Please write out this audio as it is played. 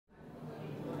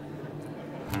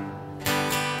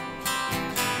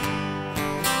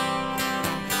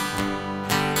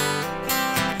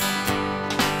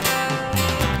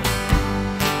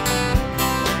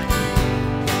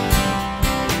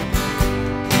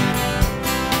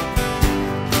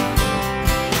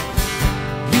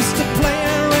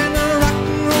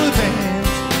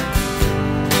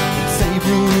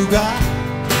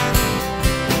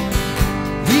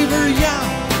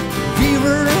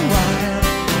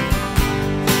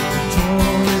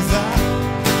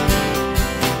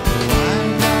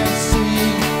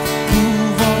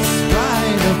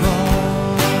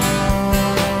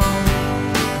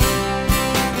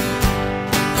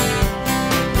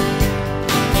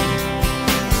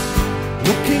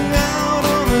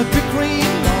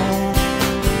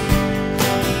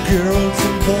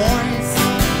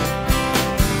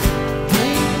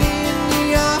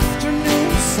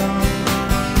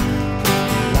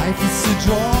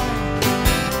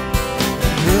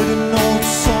Heard an old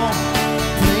song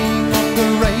playing on the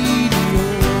radio.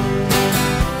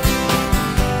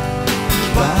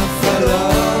 Buffalo,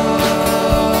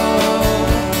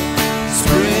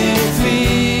 Springfield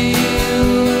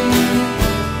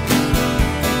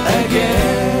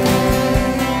again.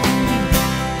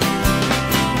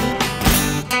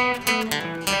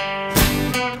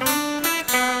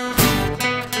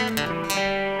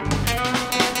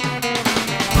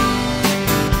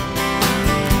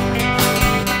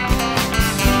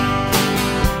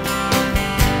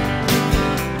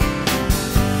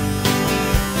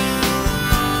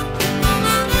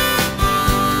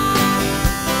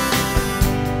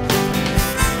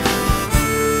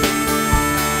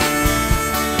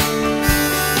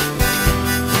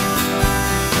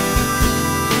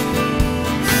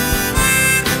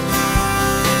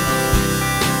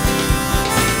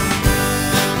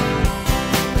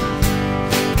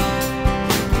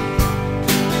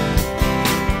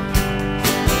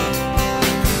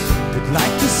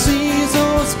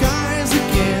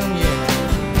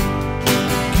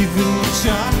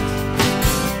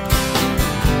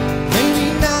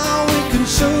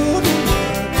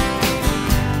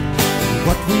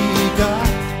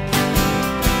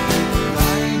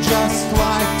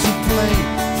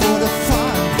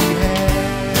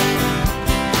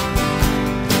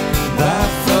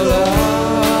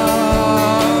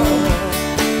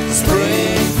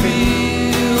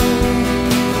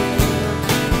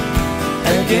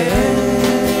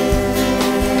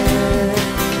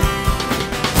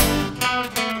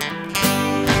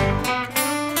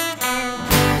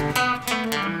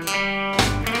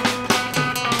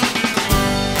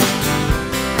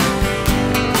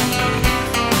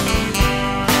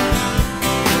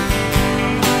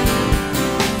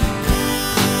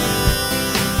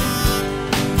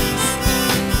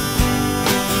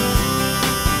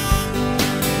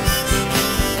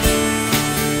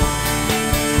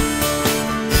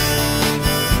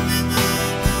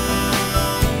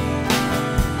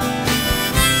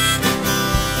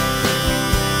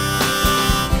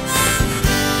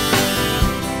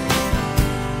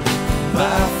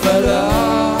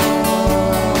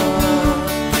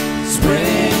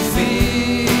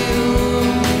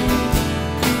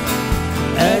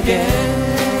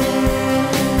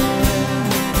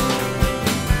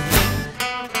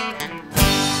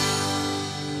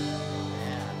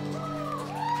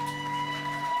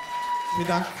 Vielen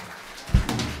Dank.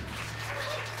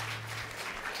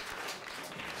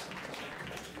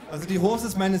 Also die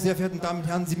Horses, meine sehr verehrten Damen und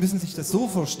Herren, Sie müssen sich das so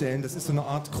vorstellen, das ist so eine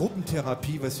Art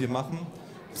Gruppentherapie, was wir machen.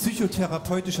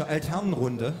 Psychotherapeutische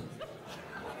Altherrenrunde.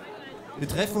 Wir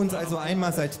treffen uns also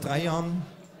einmal seit 3 Jahren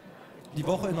die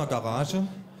Woche in der Garage.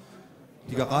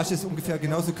 Die Garage ist ungefähr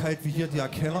genauso kalt wie hier der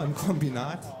Keller im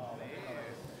Kombinat.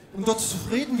 Und dort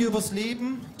reden wir übers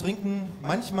Leben, trinken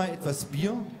manchmal etwas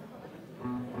Bier,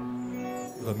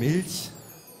 über Milch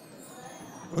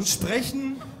und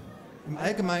sprechen im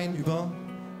Allgemeinen über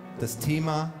das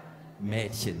Thema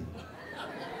Mädchen.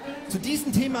 Zu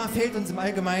diesem Thema fällt uns im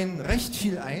Allgemeinen recht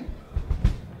viel ein.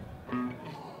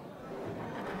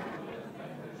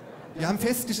 Wir haben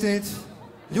festgestellt,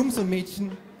 Jungs und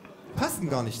Mädchen passen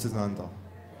gar nicht zueinander.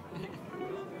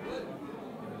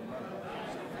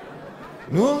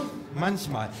 Nur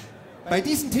manchmal. Bei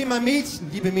diesem Thema Mädchen,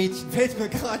 liebe Mädchen, fällt mir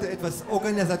gerade etwas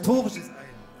Organisatorisches ein.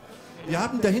 Wir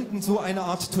haben da hinten so eine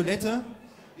Art Toilette.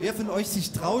 Wer von euch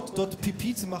sich traut, dort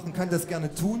Pipi zu machen, kann das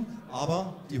gerne tun.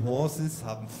 Aber die Horses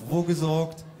haben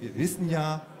vorgesorgt. Wir wissen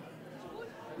ja,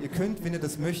 ihr könnt, wenn ihr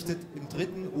das möchtet, im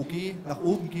 3. OG nach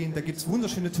oben gehen. Da gibt es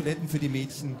wunderschöne Toiletten für die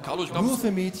Mädchen. Carlo, ich glaub, nur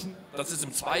für Mädchen. Das ist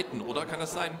im 2., oder? Kann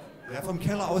das sein? Ja, vom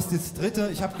Keller aus das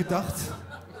 3. Ich habe gedacht,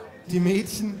 die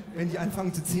Mädchen, wenn die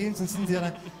anfangen zu zählen, sonst sind sie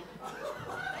ja...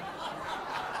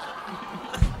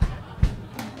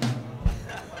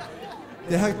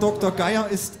 Der Herr Dr. Geyer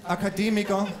ist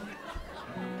Akademiker.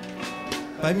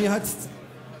 Bei mir hat es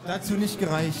dazu nicht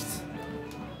gereicht.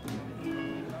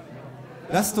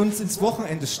 Lasst uns ins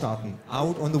Wochenende starten.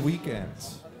 Out on the weekend.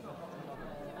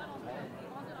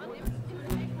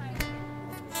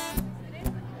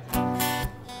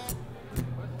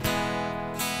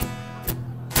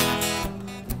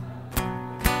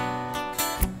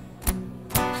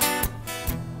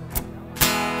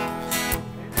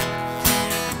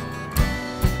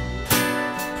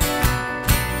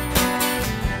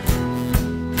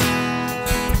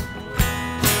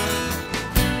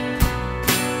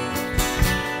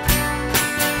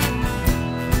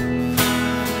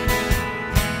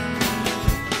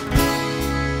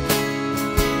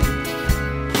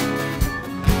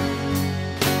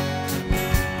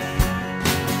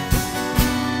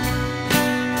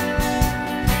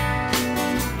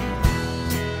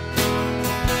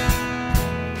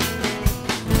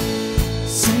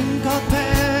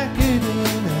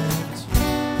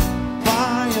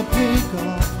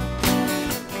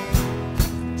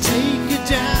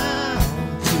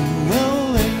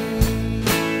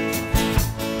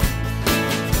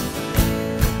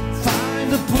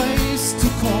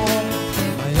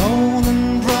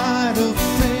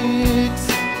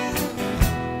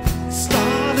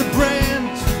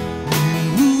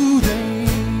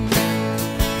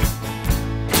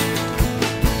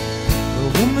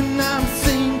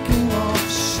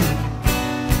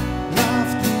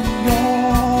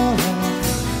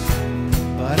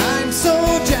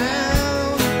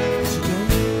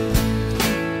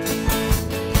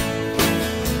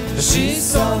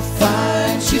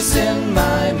 fine, she's in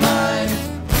my mind.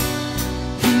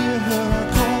 Hear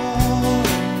her call.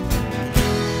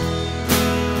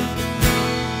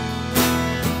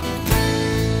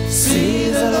 See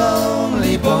the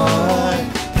lonely boy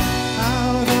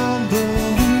out on the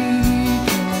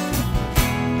weekend,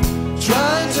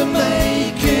 trying to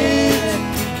make it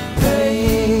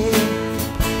pay.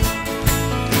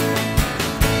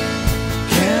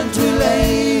 Can't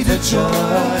relate the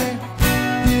joy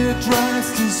he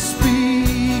tries to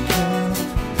speak of,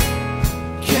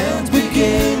 can't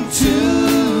begin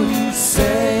to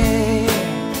say.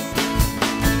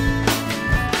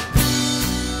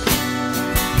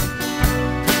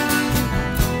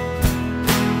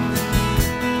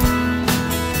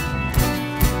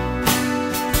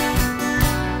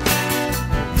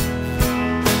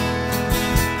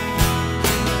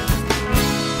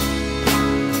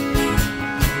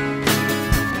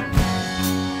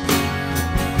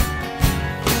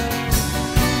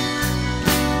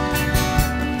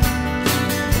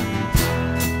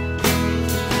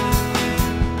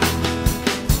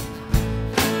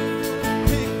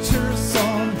 Pictures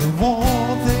on the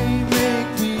wall, they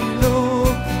make me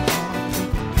look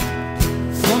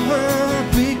from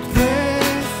her big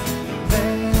red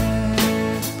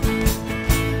vest.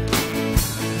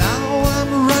 Now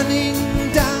I'm running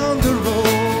down the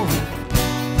road,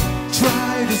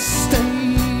 try to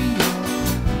stay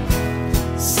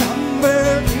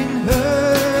somewhere in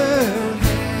her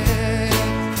head.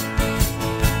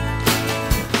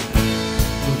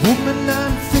 The woman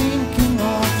I'm thinking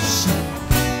of, she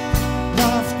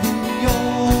loved me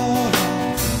all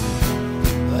along,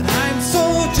 but I'm so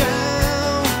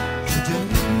down today.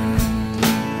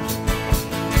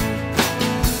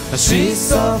 She's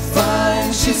so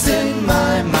fine, she's in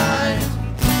my mind.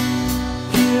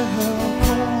 Hear her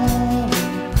calling.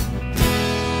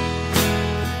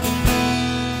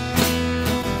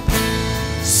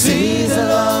 See the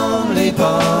lonely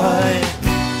boy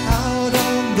out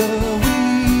on the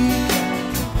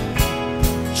weekend,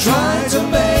 try to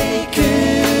make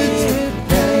it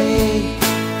pay.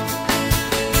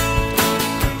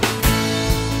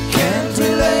 Can't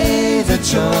relate the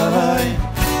joy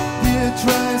he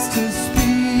tries to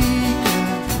speak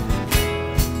of,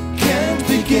 can't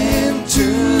begin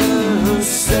to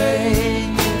say.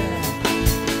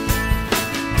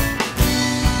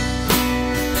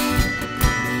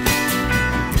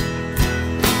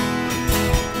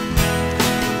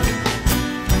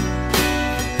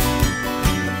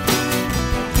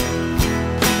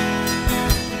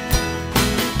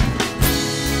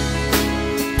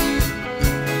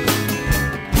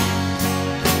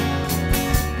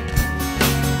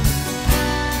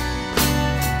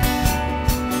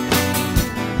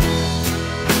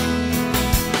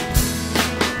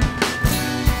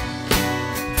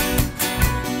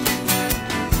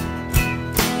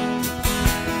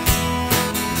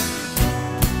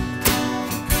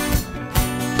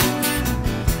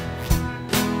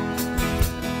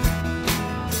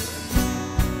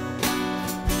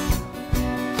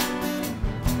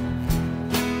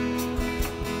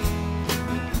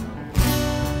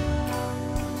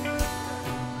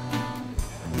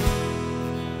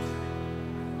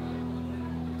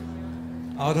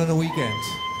 Out on the Weekend.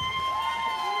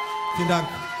 Vielen Dank.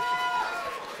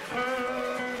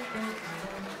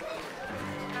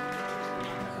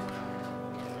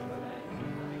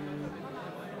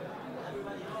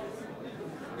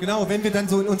 Genau, wenn wir dann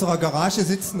so in unserer Garage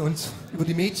sitzen und über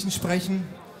die Mädchen sprechen,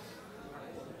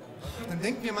 dann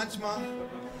denken wir manchmal,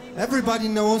 everybody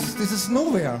knows this is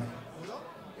nowhere.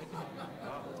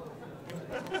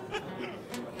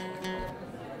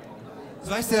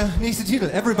 So heißt der nächste Titel.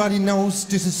 Everybody knows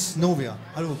this is nowhere.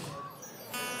 Hallo.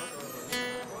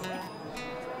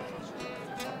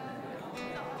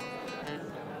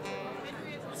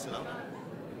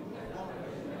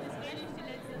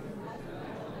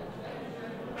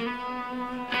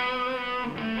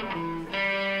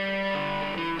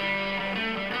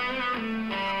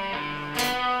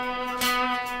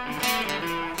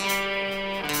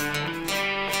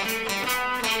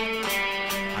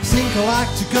 I think I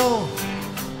like to go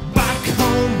back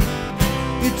home.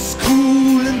 It's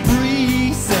cool and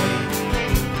breezy.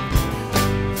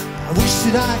 I wish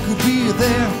that I could be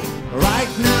there right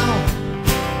now,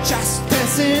 just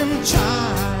passing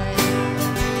time.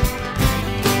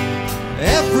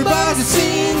 Everybody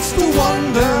seems to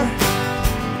wonder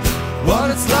what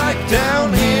it's like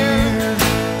down here.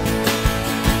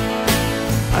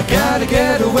 I gotta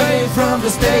get away from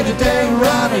this day-to-day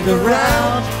running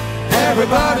around.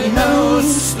 Everybody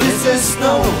knows this is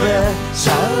nowhere.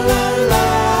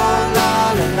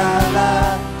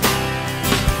 Sha-la-la-la-la-la-la.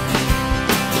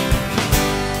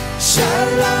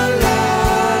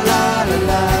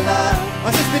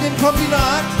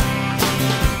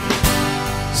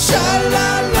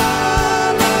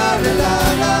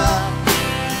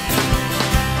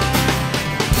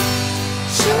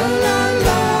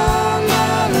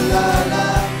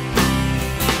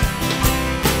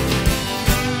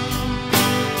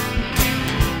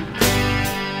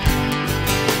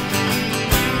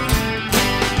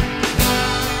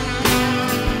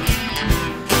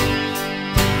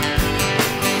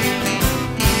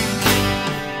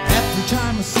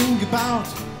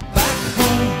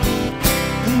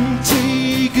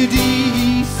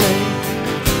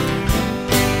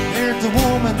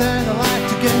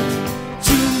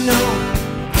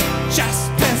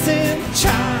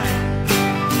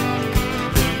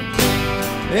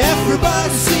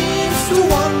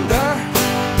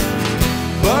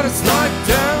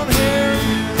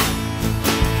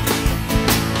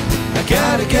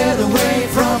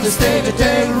 this day to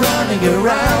day running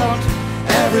around.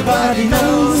 Everybody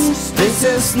knows this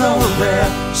is nowhere.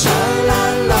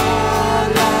 Sha-la-la,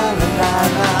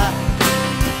 la-la-la-la.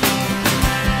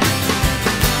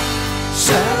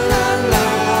 Sha-la-la,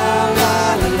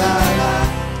 la-la-la-la.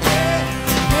 Yeah,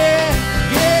 yeah,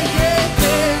 yeah, yeah,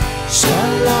 yeah.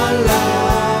 Sha-la-la,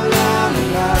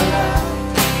 la-la-la-la.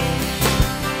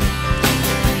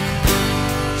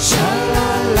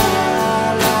 Sha-la-la,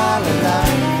 la-la-la-la.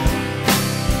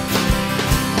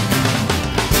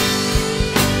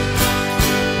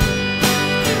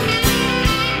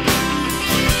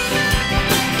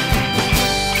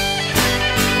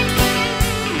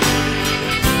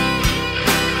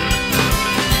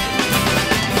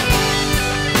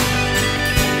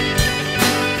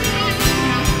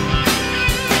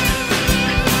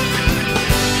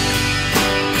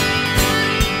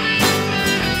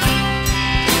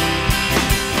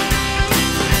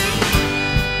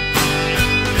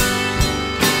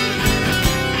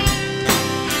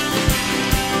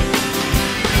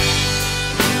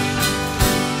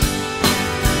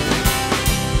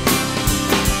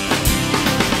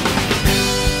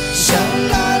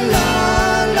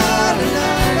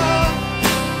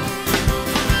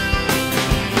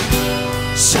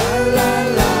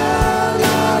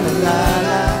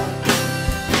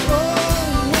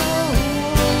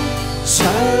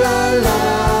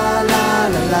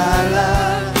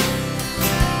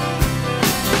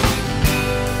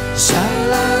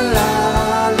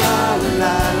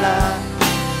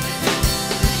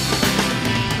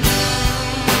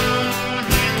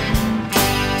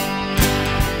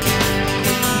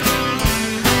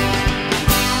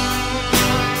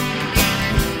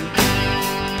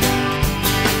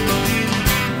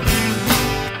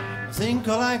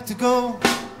 To go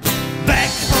back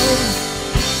home.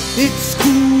 It's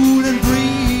cool and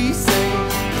breezy.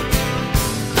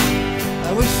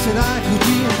 I wish that I could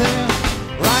be there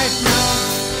right now,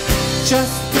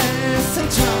 just dancing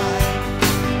time.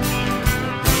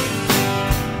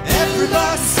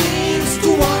 Everybody seems to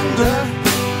wonder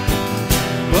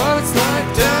what it's like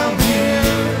down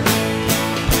here.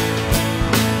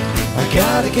 I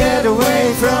gotta get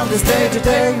away from this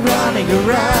day-to-day running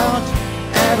around.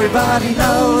 Everybody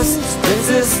knows this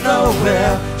is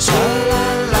nowhere.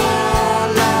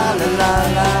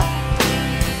 Sha-la-la-la-la-la.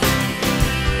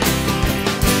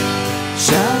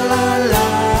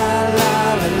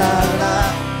 Sha-la-la-la-la-la.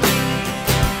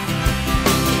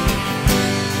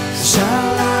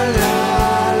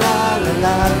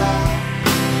 Sha-la-la-la-la-la.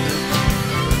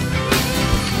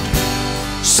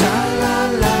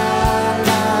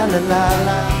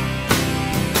 Sha-la-la-la-la-la.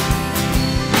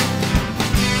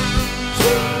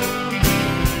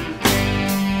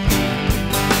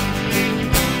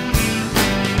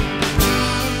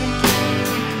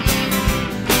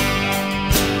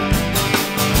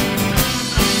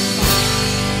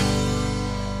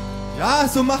 Ja,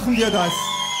 so machen wir das.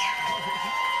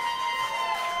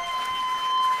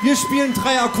 Wir spielen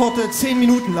 3 Akkorde 10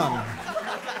 Minuten lang.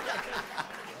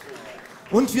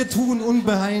 Und wir tun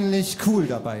unbeheimlich cool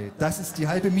dabei. Das ist die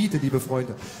halbe Miete, liebe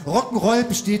Freunde. Rock'n'Roll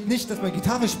besteht nicht, dass man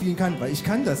Gitarre spielen kann, weil ich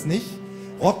kann das nicht.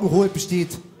 Rock'n'Roll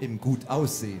besteht im gut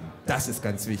Aussehen. Das ist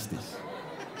ganz wichtig.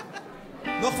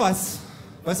 Noch was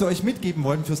wir euch mitgeben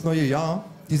wollen fürs neue Jahr.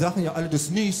 Die sagen ja alle,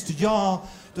 das nächste Jahr,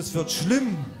 das wird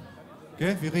schlimm.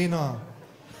 Gell, Verena?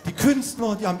 Die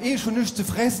Künstler, die haben eh schon nichts zu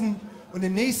fressen. Und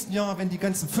im nächsten Jahr, wenn die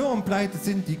ganzen Firmen pleite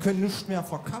sind, die können nichts mehr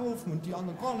verkaufen und die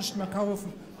anderen gar nicht mehr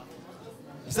kaufen.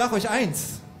 Ich sage euch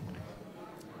eins,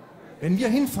 wenn wir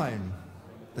hinfallen,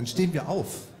 dann stehen wir auf,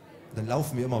 dann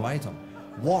laufen wir immer weiter.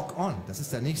 Walk on, das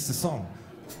ist der nächste Song.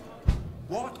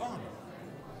 Walk on.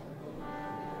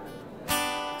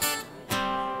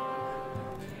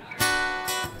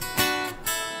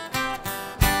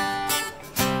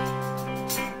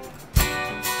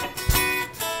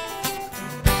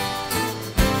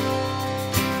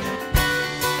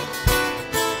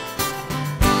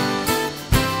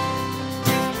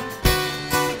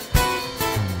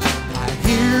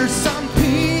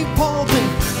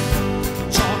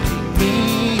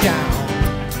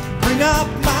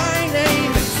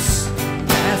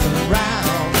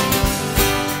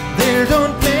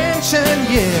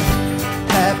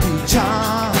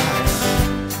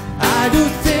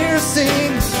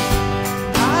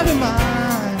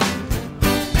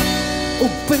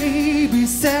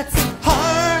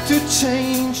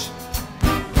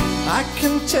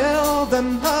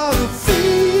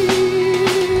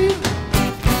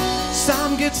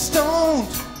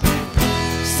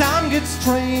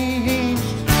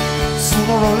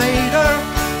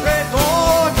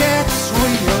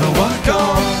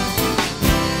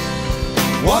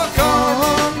 Walk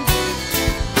on,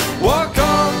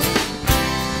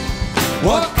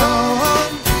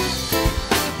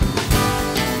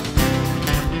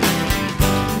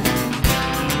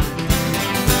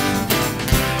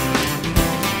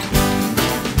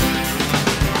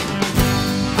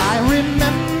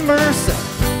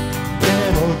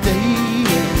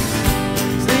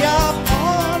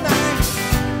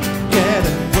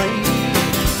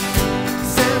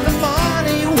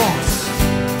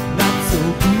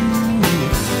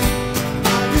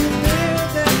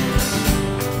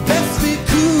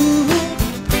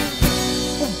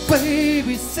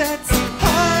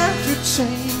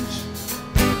 change.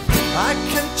 I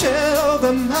can tell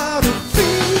them how to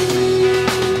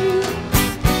feel.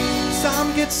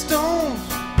 Some get stoned,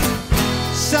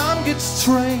 some get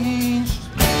strange.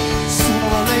 Sooner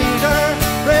or later,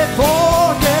 it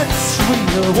all gets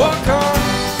sweeter. Walk on,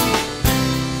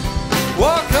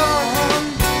 walk on,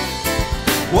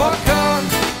 walk on,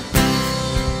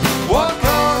 walk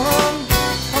on.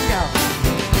 Come down.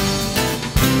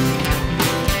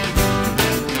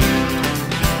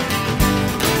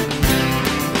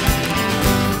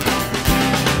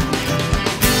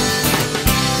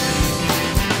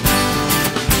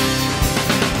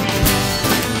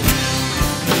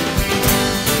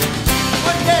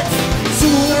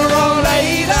 Sooner or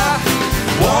later,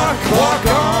 walk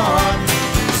on.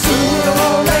 Sooner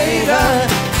or later,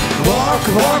 walk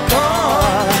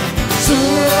on.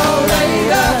 Sooner or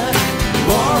later,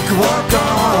 walk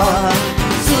on.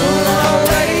 Sooner or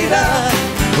later,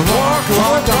 walk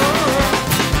on.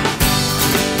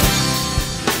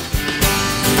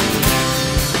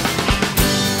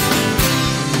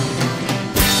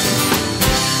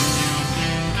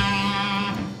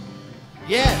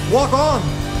 Yeah, walk on.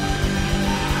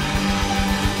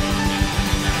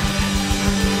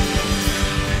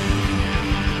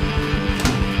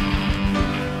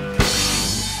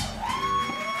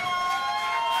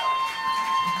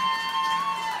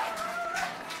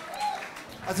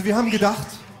 Also wir haben gedacht,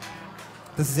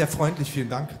 das ist sehr freundlich, vielen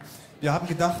Dank. Wir haben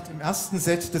gedacht, im ersten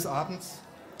Set des Abends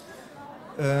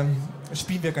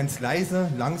spielen wir ganz leise,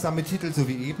 langsame Titel, so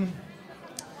wie eben.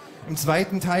 Im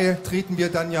zweiten Teil treten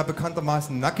wir dann ja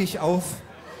bekanntermaßen nackig auf.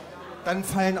 Dann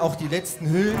fallen auch die letzten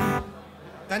Hüllen.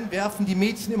 Dann werfen die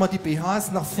Mädchen immer die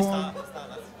BHs nach vorn.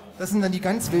 Das sind dann die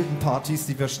ganz wilden Partys,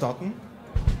 die wir starten.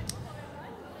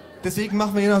 Deswegen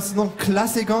machen wir jetzt noch einen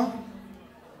Klassiker.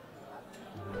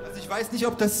 Ich weiß nicht,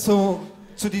 ob das so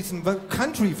zu diesem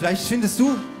Country, vielleicht findest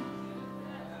du...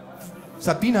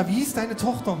 Sabina, wie hieß deine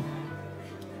Tochter?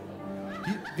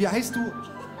 Wie heißt du?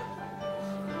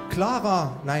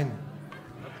 Clara? Nein.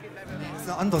 Das ist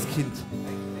ein anderes Kind.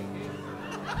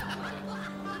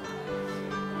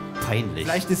 Peinlich.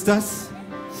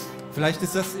 Vielleicht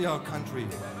ist das eher Country.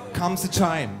 Comes the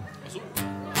Chime.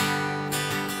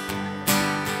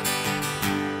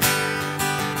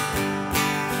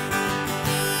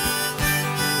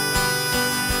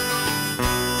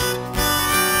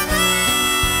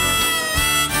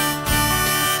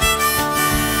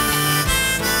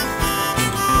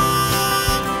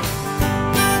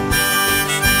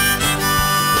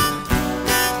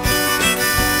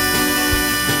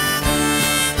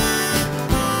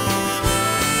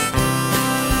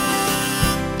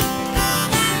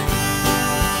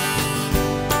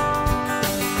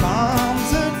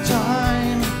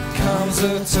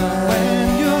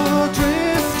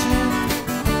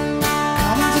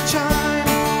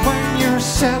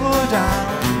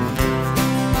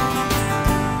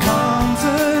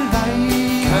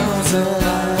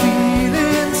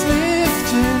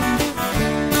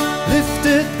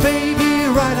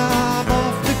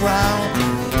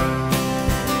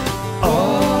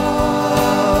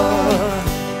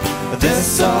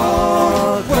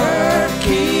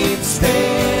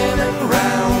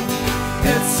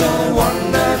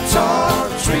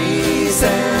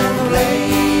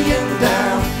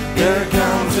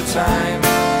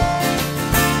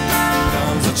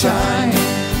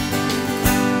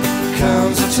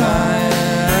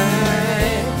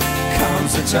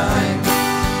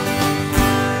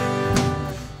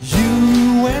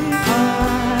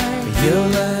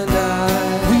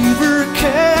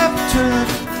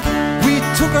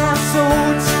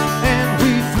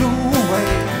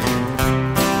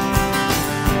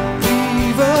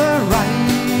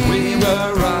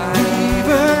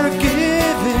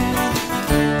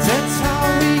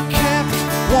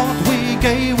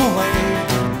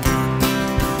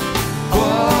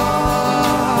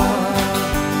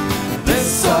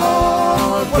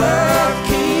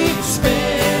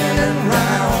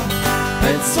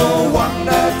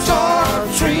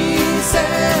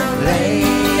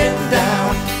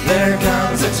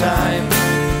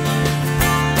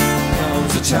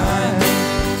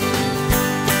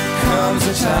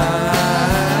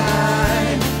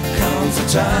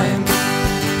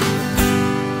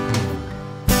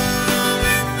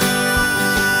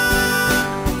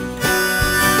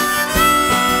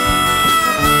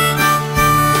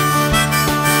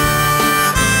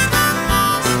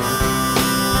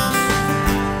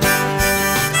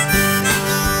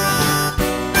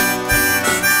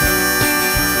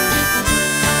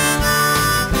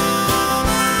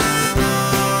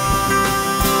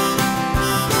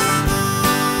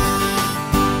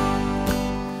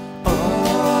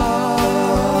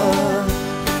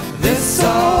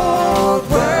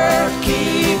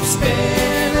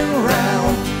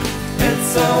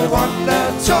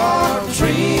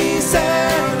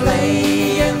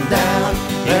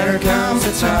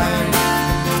 time,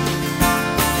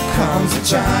 comes a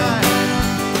time,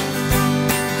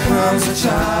 comes a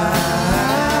time,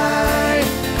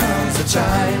 comes a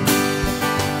time,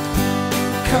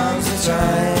 comes a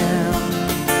time,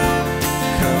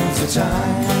 comes a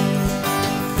time,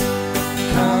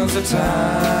 comes a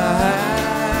time,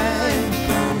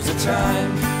 comes a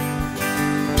time.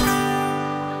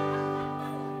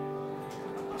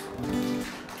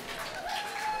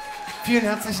 Vielen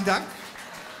herzlichen Dank.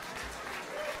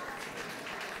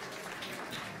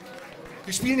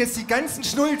 Wir spielen jetzt die ganzen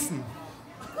Schnulzen.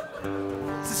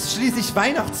 Es ist schließlich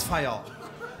Weihnachtsfeier.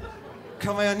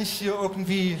 Kann man ja nicht hier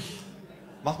irgendwie...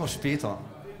 Machen wir später.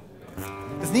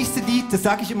 Das nächste Lied, das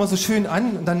sage ich immer so schön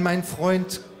an. Und dann mein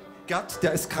Freund Gerd,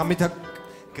 der ist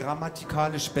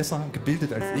grammatikalisch besser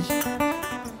gebildet als ich.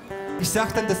 Ich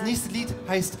sage dann, das nächste Lied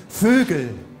heißt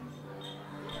Vögel.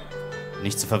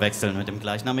 Nicht zu verwechseln mit dem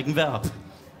gleichnamigen Verb.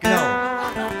 Genau.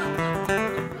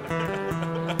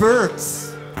 Birds.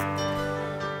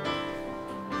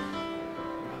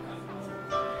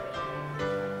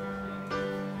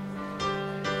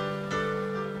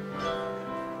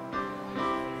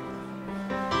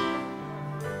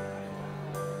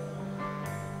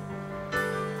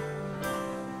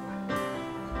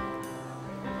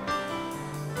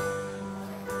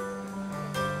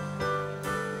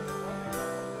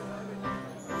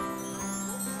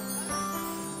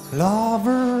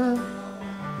 Lover,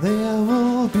 there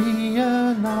will be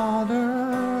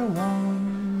another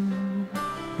one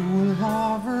who will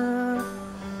hover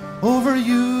over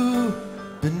you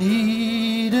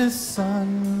beneath the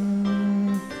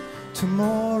sun.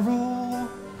 Tomorrow,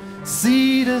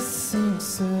 see the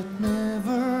things that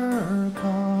never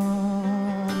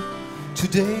come.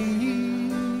 Today,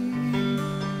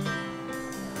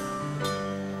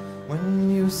 when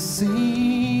you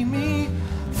see me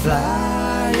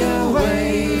fly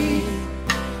away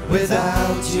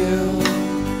without you,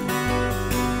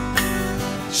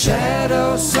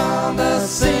 shadows on the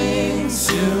things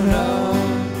you know,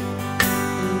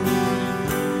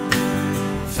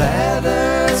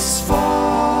 feathers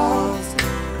fall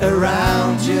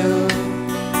around you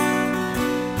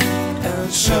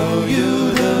and show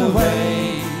you the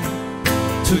way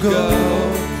to go.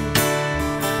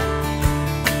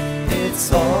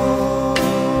 It's all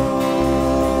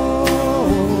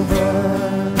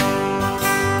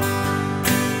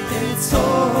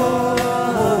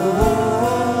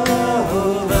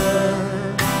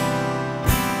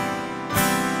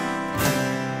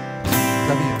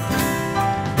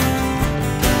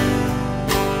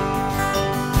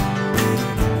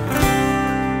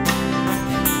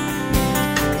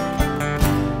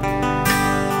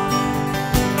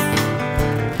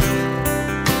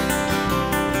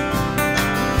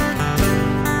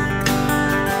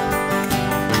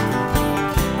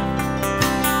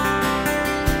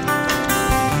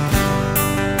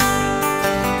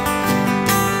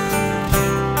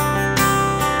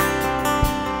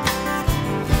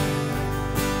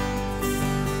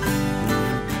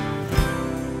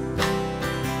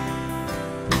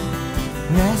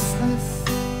restless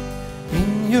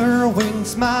in your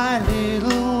wings, my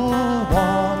little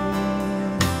one,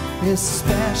 is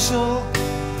special.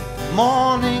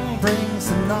 Morning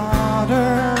brings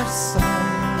another sun.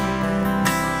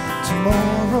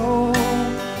 Tomorrow,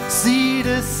 see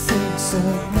the things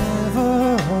that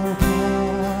never come.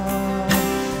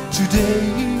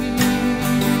 Today,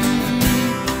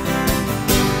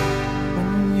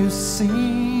 when you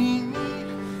see me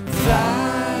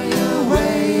fly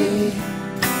away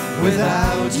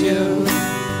without you,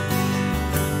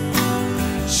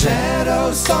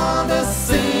 shadows on the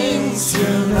things you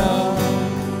know,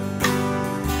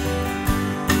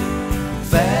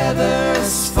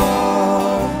 feathers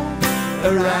fall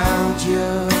around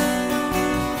you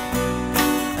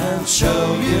and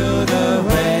show you the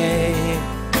way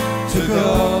to go.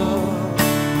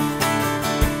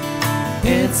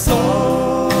 It's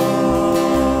over.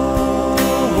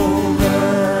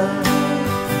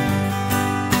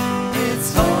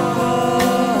 It's over.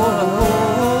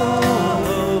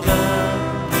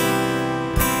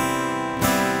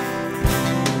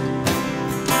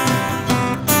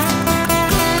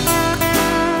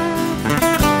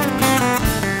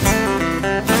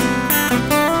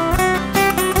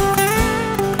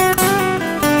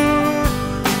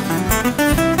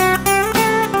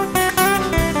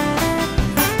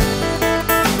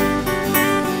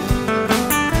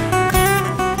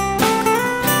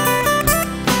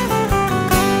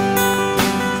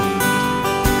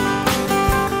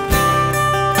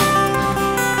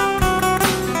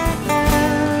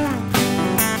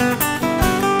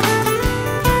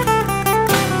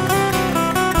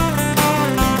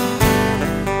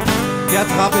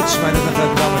 Rabitzsch, meine sehr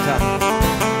verehrten Damen und Herren.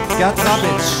 Gerd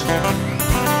Rabitzsch.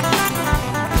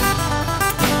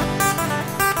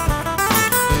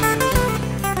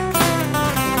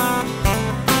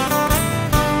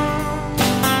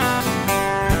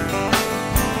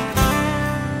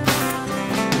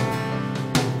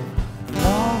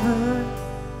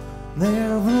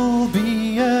 There will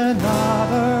be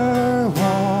another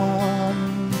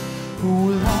one who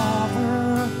will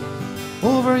hover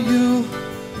over you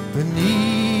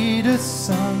beneath the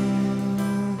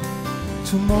sun.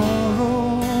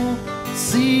 Tomorrow,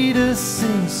 see the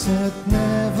things that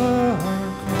never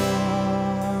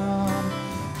come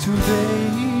today.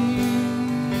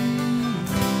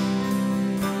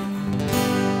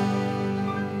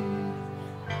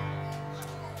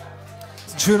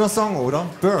 Schöner Song, oder?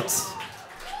 Birds.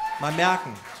 Mal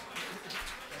merken.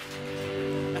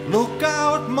 Look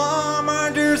out, Mama,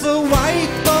 there's a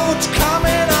white boat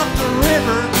coming up the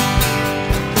river.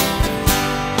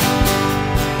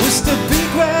 With the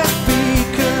big red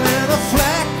beacon and a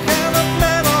flag and a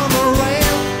man on the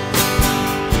rail.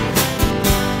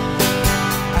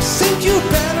 I think you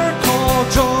better call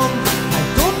John. I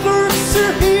don't nurse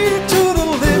her here to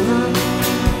deliver.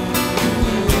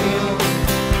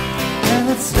 And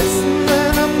it's less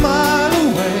than a mile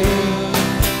away.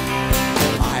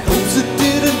 I hope it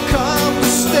didn't come to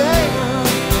stay.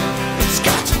 It's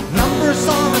got numbers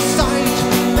on the side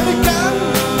and a gun,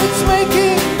 it's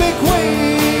making big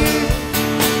wave.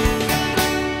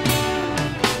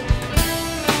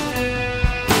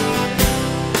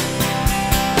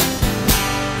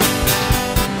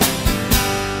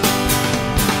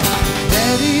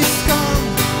 Daddy's gone,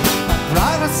 my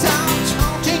brother's out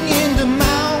hunting in the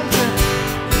mountain.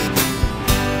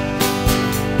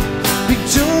 Big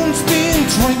John's been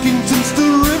drinking since the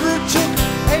river took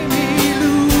Amy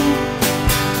Lou.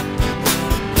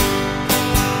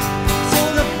 So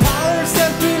the powers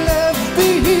that we left be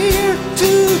here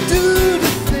to do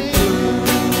the thing.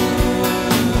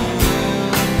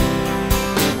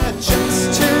 I just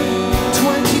turned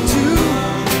 22,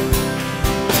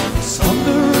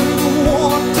 wondering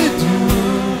what to do.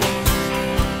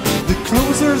 The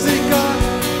closer they got,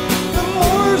 the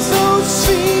more those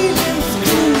feelings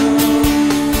grew.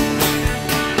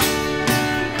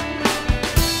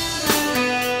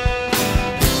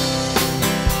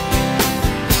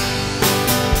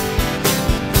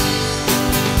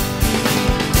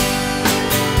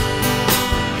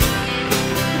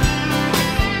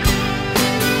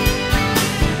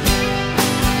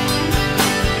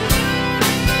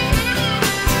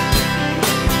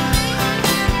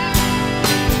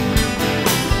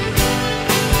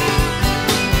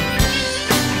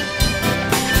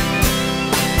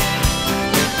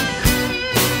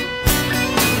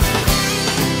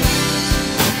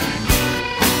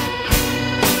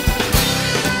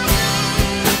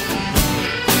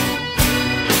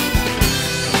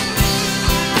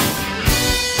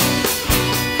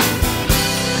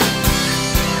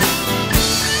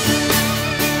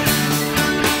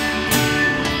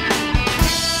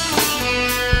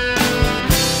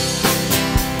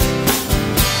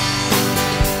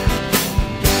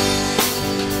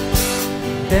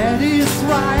 Daddy's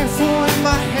rifle in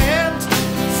my hand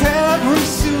felt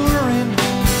reassuring.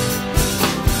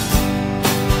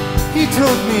 He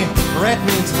told me red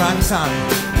means run, son.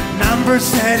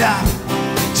 Numbers add up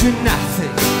to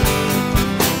nothing.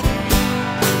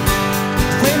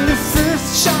 When the first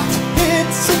shot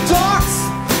hits the dogs,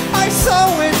 I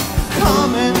saw it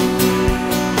coming.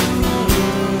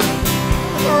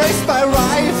 Raised my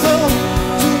rifle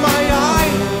to my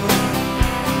eye,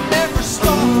 never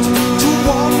stopped to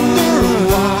wonder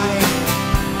why.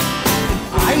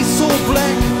 Eyes so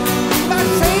black, my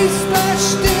face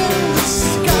splashed in the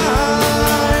sky.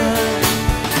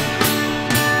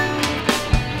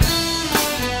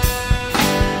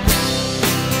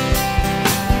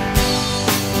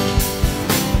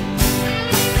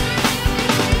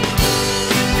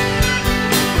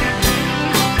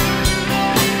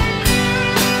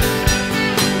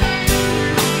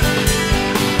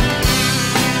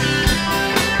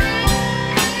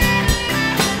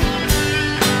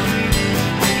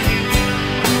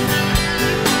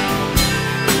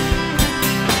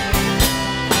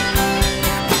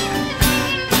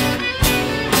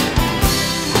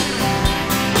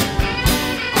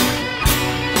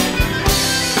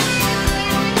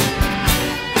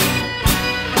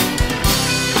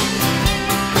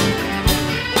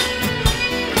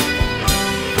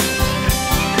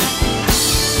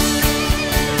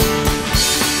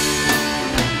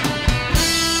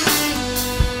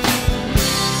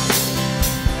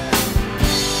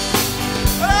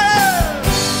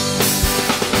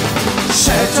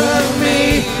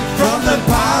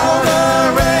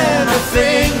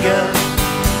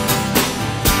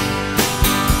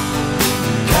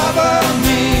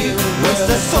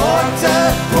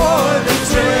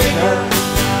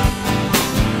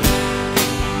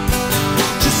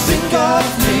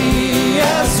 love me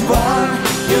as one,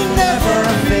 you never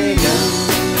faded.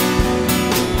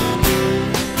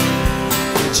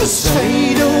 Just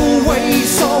fade away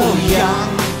so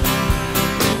young,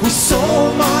 with so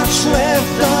much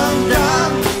left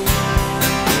undone.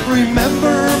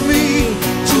 Remember me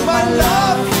to my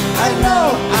love, I know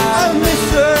I miss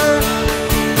her.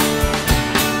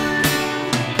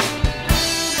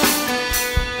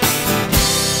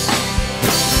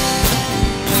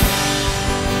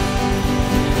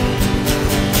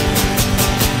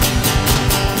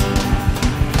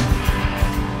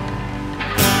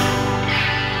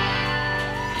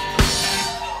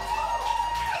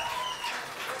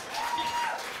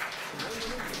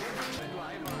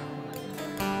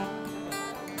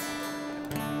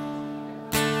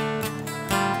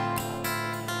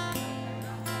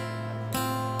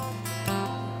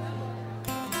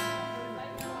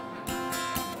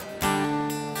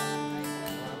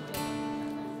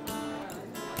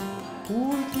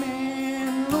 Old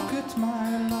man, look at my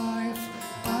life,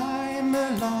 I'm a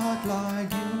lot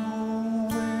like you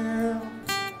were.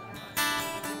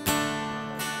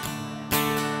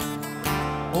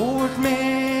 Old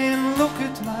man, look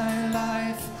at my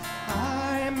life,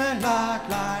 I'm a lot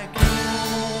like you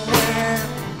were.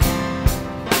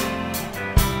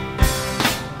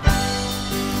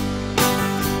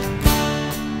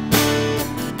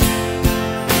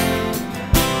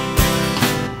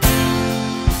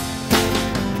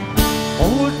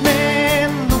 Old man,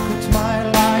 look at my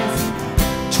life,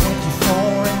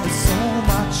 24 and there's so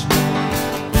much more.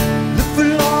 Live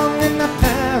along in a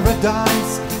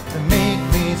paradise and make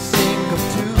me think of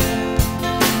two.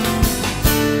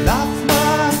 Love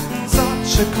not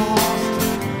such a cost,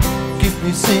 give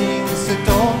me things that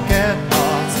don't get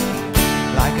lost,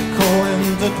 like a coin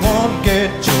that won't get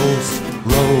just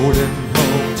rolling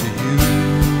home to you.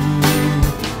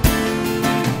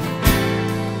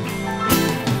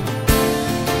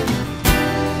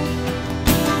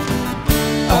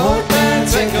 Old man,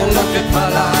 take a look at my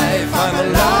life, I'm a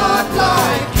lot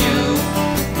like you.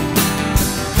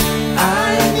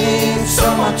 I need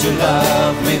someone to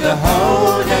love me the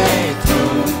whole day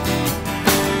through.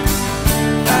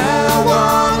 I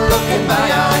want to look in my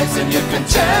eyes and you can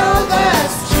tell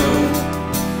that's true.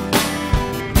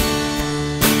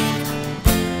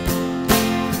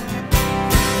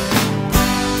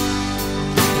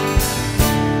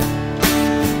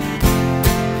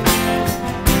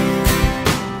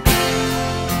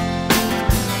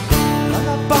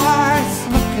 Lullabies,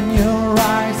 look in your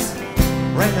eyes,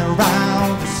 ran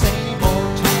around the same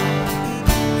old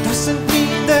town. Doesn't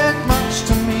mean that much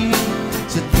to me,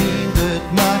 does it mean that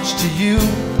much to you?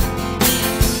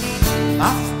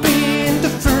 I've been the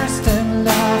first and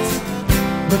last,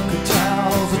 look at how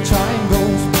the time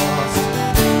goes past,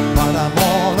 but I'm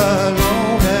all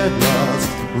alone at last,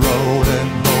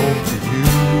 rolling home to you.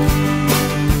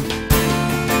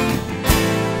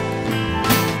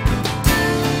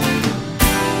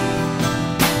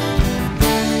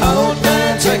 Old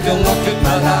man, take a look at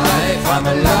my life, I'm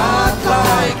a lot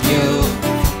like you.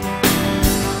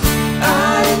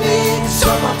 I need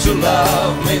someone to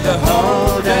love me the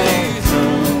whole day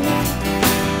through.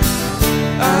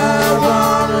 I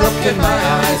want to look in my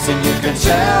eyes and you can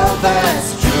tell that's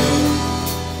true.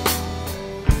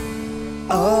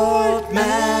 Old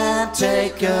man,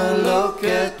 take a look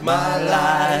at my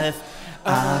life,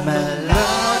 I'm a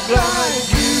lot like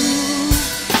you.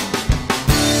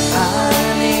 I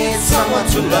need someone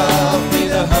to love me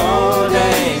the whole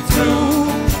day through.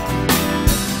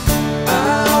 I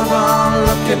want to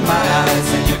look in my eyes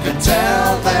and you can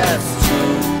tell that's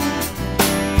true.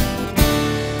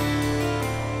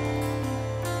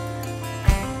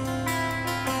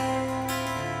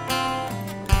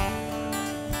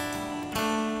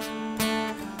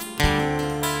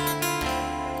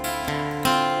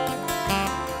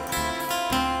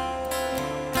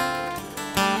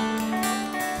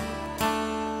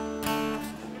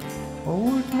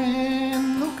 Old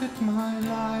man, look at my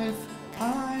life,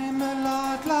 I'm a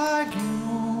lot like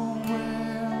you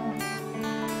were.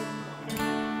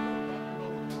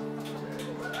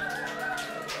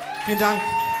 Vielen Dank.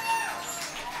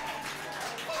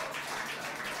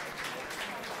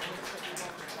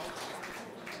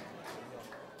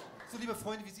 So, liebe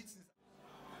Freunde, wie sieht's denn?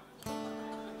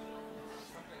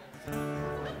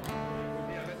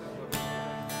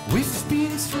 We've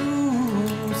been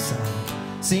through some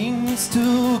things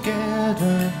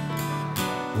together,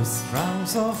 with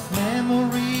rounds of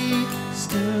memory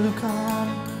still to come.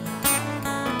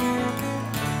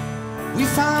 We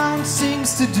found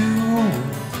things to do,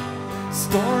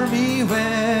 stormy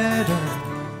weather,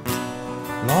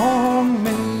 long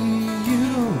may you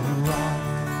run.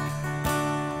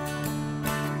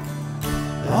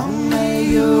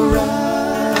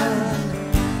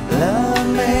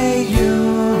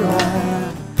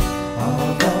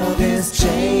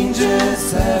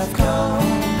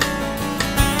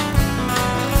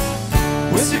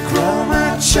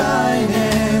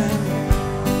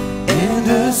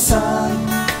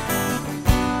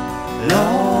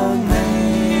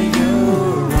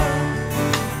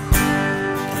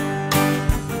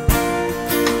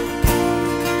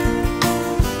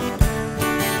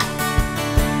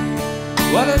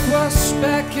 Well, it was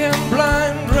back in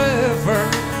Blind River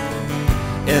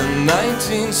in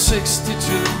 1962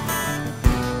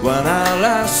 when I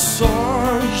last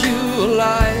saw you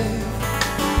alive.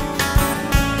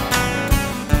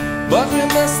 But we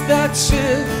missed that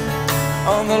ship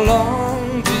on the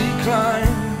long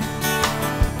decline.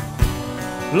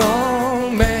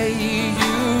 Long may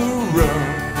you run.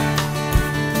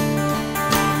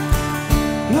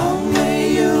 Long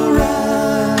may you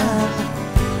run.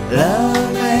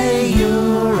 Long may you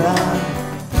run.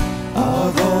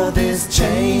 Although these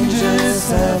changes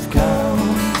have come,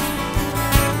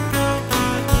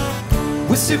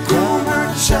 with your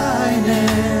crown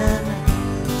shining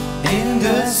in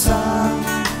the sun.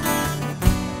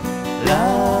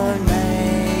 Long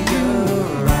may you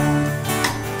run.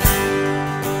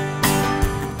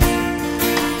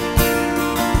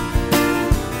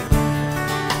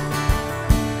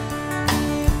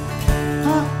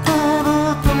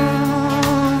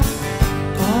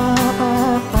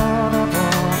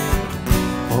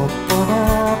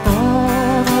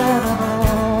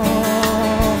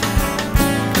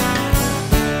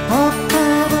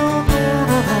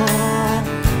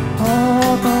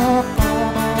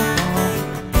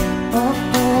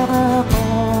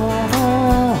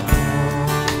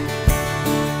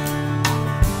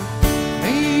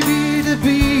 Maybe the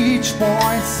Beach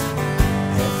Boys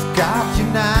have got you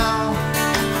now.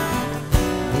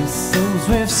 With songs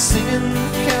we've singing,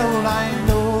 Carol I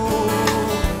know,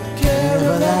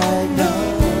 Carol I know.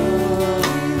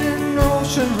 In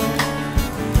ocean road,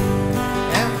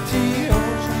 empty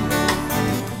ocean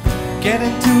road, get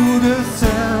into the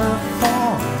surf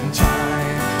on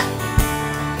time.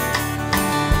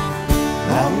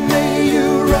 Long may you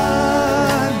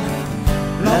run,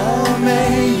 long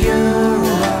may you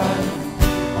run.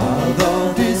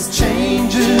 Although these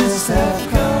changes have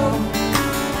come,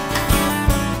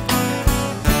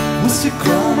 with your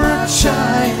chroma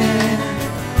shining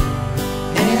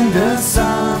in the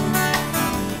sun.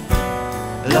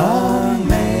 Long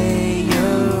may you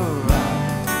run.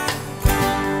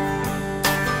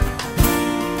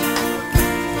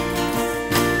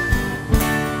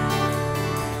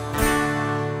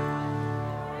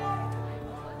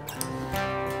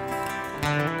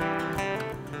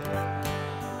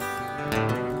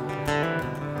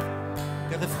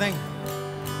 Der Refrain.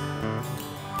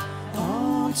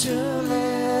 Won't you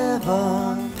live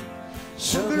on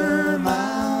Sugar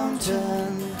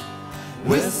Mountain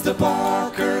with the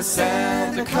barkers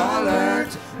and the colored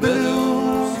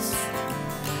balloons?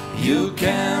 You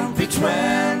can't be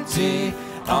 20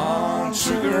 on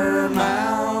Sugar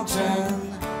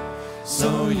Mountain,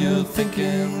 so you're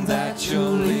thinking that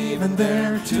you're leaving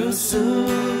there too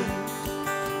soon.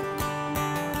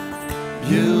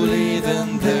 You're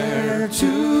leaving there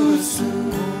too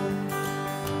soon.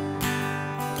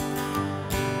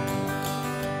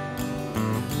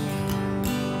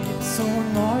 So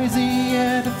noisy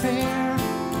at the fair,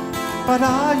 but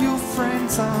all your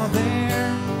friends are there.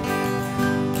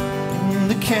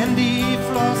 The candy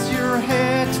floss your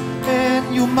head,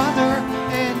 and your mother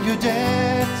and your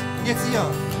dad. Jetzt hier.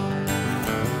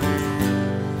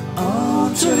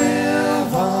 Oh, to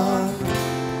live on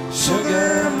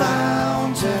Sugar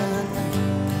Mountain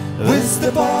with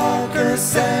the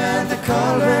barkers and the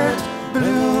colored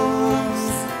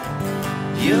balloons.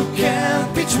 You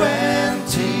can't be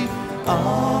 20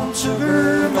 on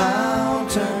Sugar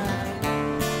Mountain,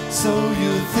 so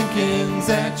you're thinking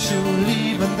that you're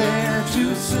leaving there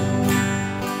too soon.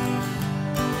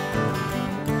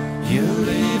 You're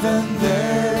leaving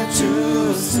there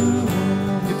too soon.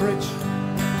 Die Bridge.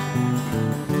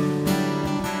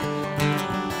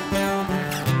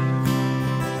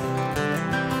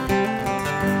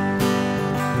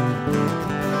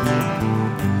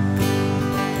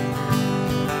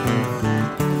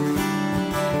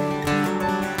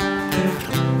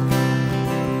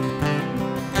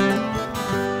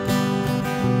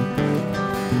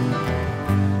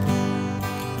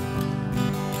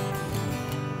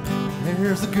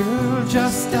 There's a girl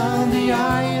just down the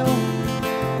aisle,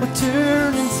 but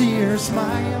turn and see her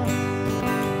smile.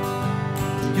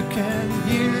 You can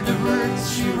hear the words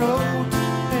she wrote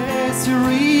as you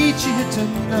reach it a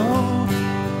note.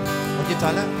 Und die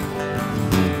Talle?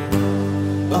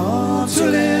 Oh, to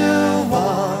live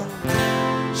on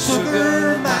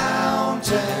Sugar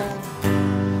Mountain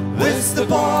with the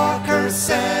barkers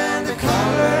and the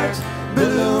colored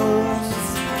balloons.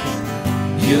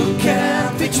 You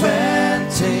can't be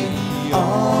 20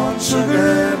 on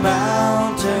Sugar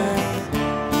Mountain,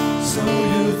 so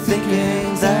you're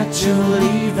thinking that you're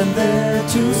leaving there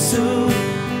too soon.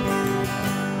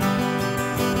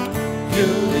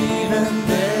 You're leaving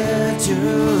there too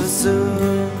too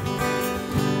soon.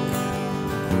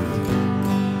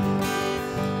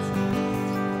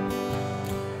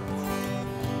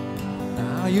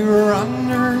 Now you're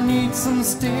underneath some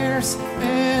stairs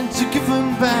and you're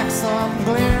giving back some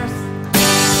glares.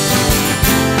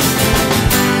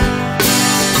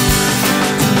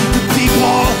 The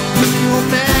people who you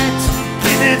met,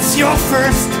 and it's your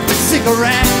first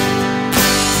cigarette.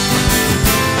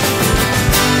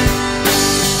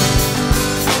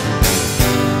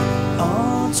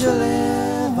 You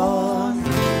live on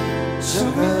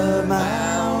Sugar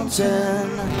Mountain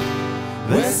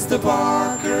with the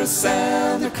barkers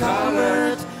and the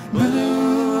colored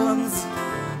balloons.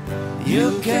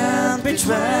 You can't be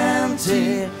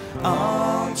 20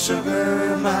 on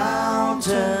Sugar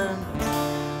Mountain,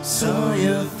 so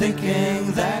you're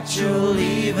thinking that you're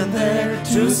leaving there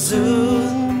too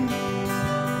soon.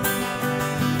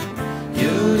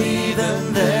 You're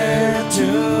leaving there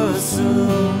too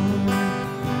soon.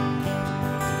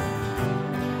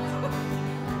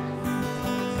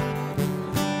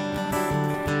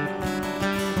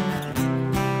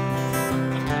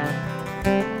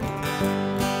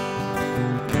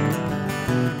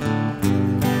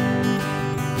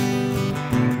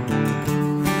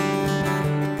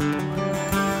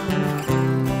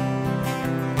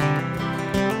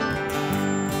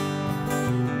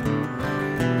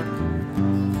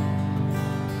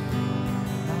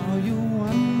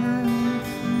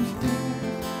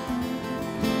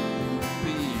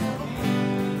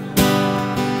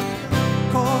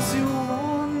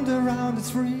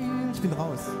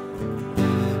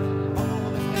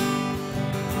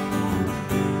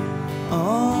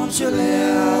 You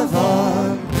live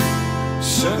on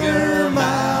Sugar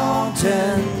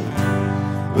Mountain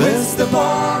with the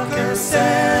barkers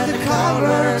and the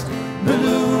colored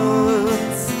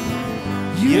balloons.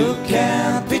 You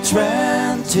can't be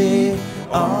 20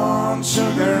 on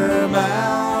Sugar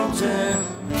Mountain,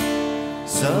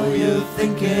 so you're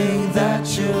thinking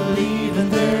that you're leaving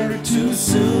there too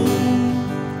soon.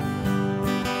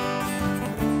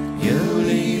 You're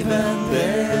leaving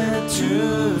there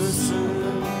too soon.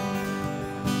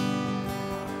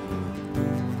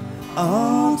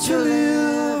 Don't you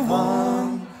live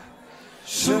on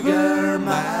Sugar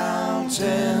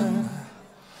Mountain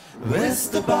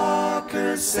with the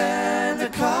barkers and the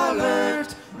colored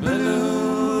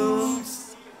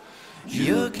balloons?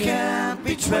 You can't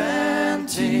be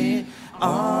 20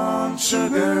 on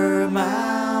Sugar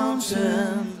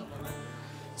Mountain,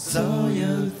 so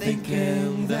you're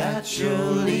thinking that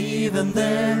you're leaving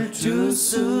there too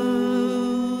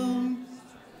soon.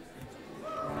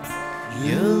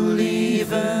 You're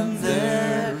leaving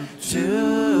there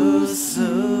too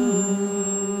soon.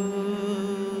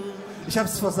 Ich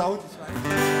hab's versaut.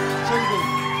 Entschuldigung.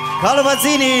 Carlo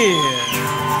Bansini.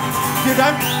 Vielen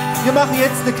Dank. Wir machen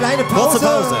jetzt eine kleine Pause. Kurze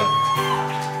Pause.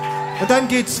 Und dann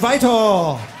geht's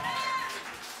weiter.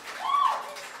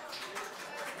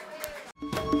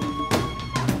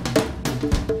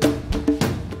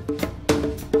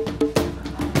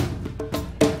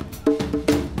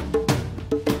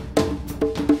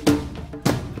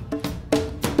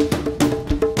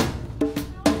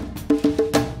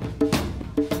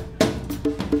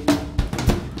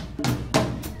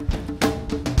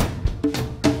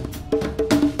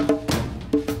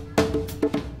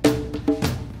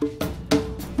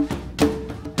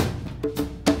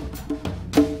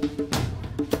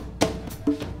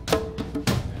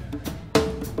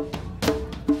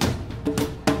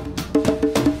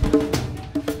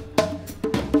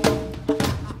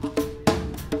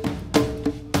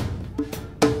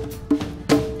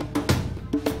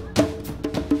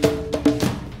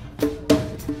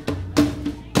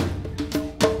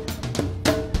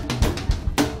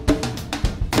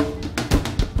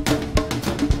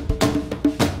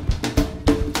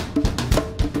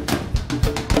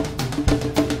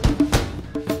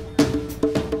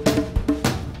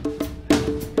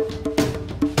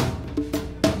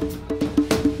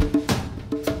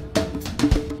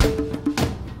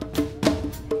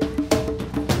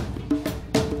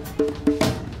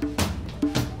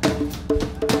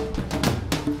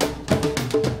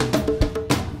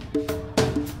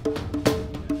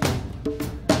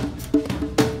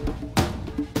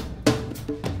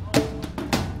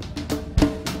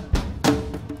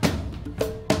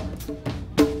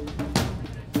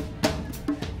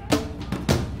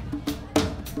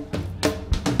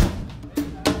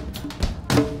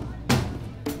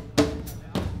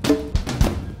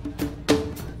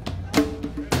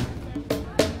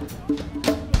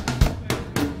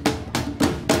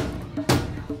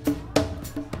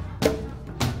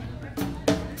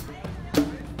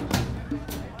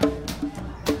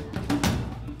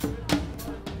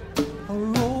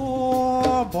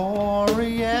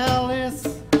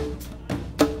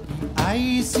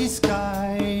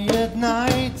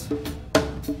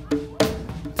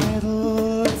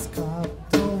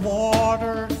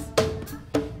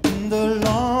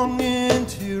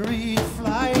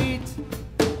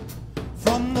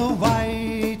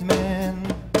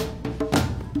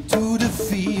 to the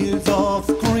fields of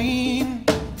green.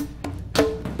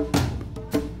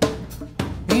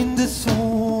 In this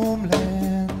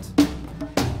homeland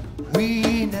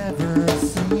we never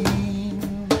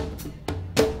seen.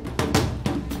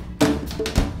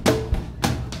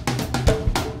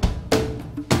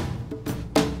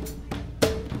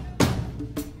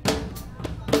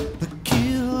 They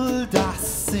killed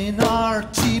us in our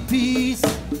teepees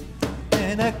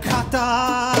and they cut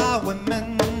our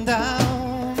women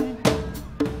down.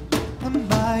 I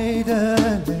might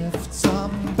have left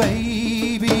some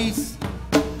babies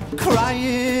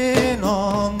crying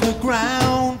on the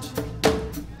ground,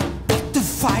 but the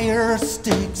fire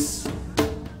sticks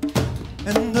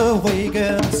and the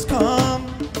wagons come.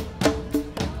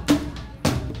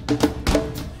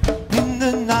 In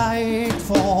the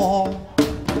nightfall,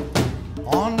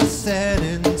 on the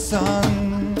setting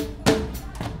sun,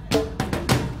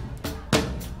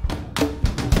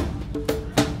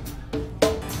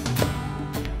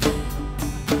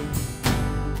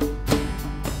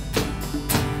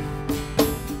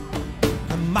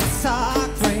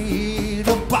 massacre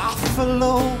the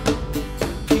buffalo,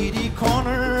 kitty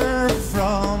corner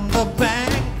from the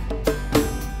bank.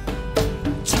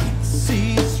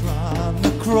 Gypsies run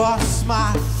across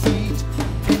my feet,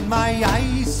 and my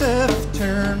eyes have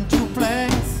turned to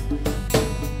blanks.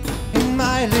 In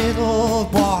my little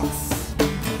box,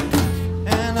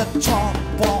 and a top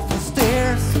off the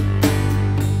stairs,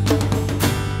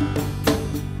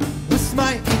 with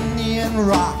my Indian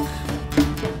rock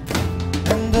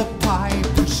and the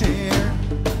pipe to share.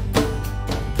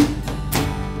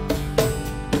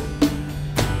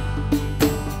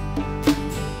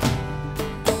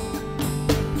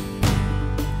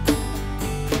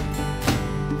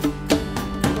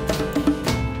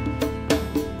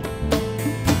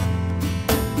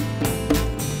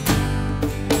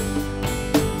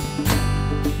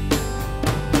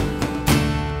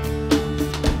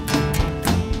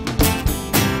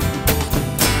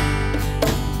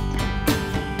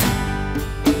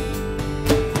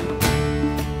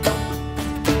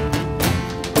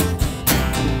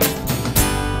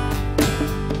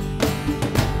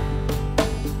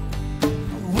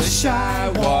 Wish I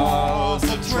was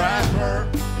a trapper,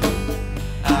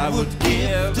 I would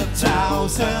give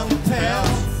 1,000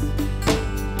 pounds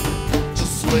to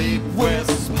sleep with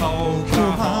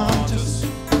Pocahontas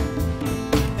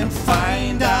and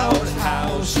find out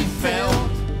how she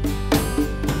felt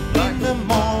in the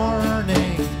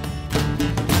morning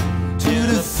to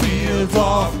the field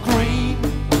of green.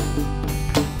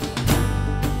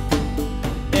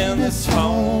 In this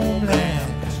homeland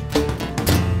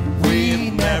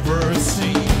we never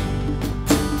seen.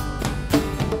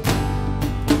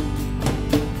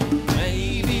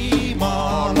 Maybe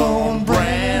Marlon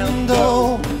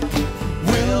Brando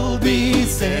will be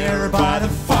there by the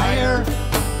fire.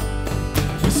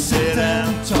 We sit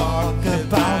and talk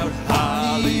about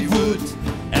Hollywood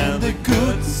and the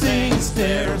good things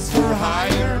there's for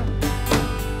hire,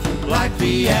 like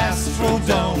the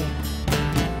Astrodome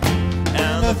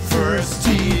and the first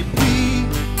TV.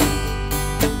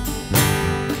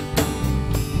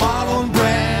 Marlon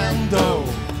Brando,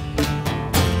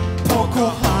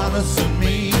 Pocahontas and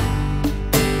me.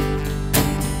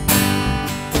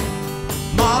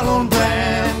 Marlon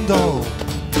Brando,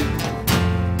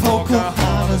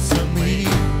 Pocahontas and me.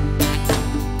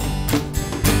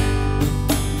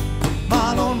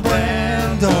 Marlon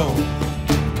Brando,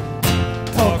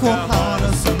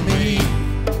 Pocahontas and me.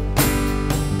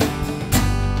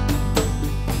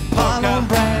 Marlon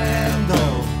Brando,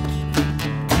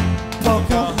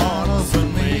 Pocahontas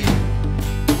and me.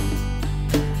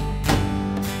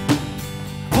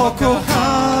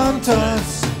 Pocahontas.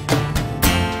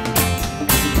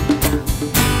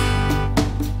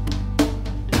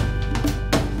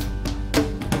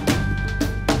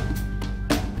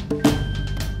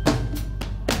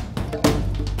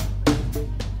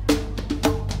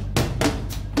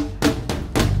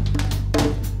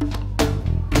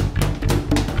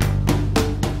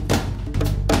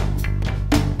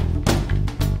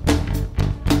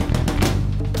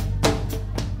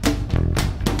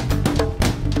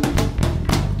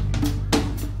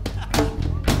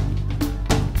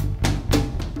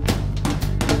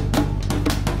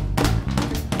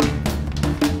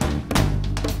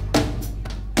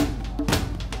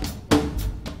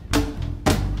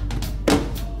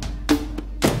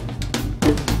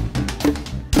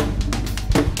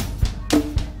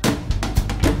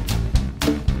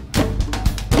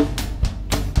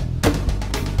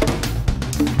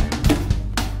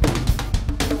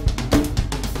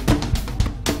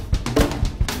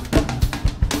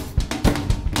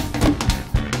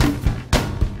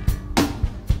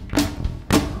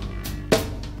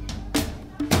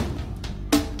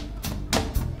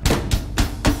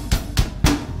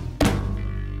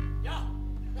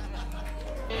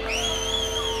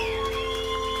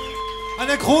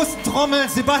 der großen Trommel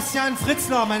Sebastian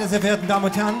Fritzlar, meine sehr verehrten Damen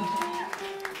und Herren.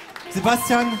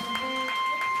 Sebastian.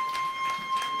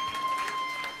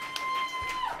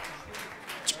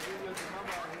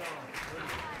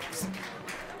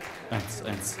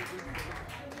 Eins.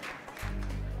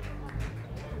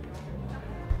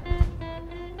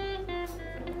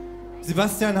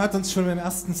 Sebastian hat uns schon beim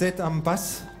ersten Set am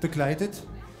Bass begleitet,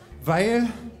 weil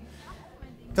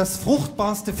das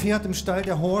fruchtbarste Pferd im Stall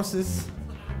der Horses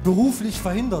beruflich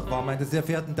verhindert war, meine sehr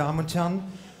verehrten Damen und Herren.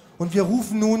 Und wir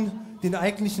rufen nun den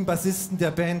eigentlichen Bassisten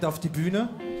der Band auf die Bühne.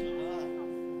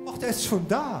 Ach, der ist schon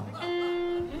da.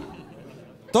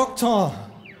 Dr.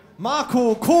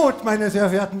 Marco Koth, meine sehr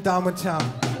verehrten Damen und Herren.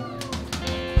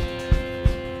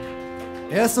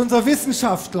 Er ist unser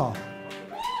Wissenschaftler.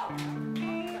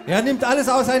 Er nimmt alles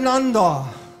auseinander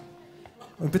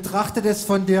und betrachtet es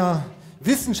von der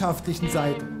wissenschaftlichen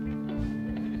Seite.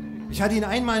 Ich hatte ihn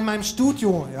einmal in meinem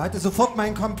Studio. Er hatte sofort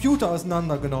meinen Computer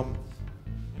auseinandergenommen.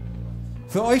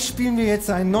 Für euch spielen wir jetzt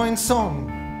einen neuen Song.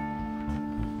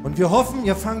 Und wir hoffen,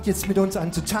 ihr fangt jetzt mit uns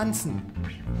an zu tanzen.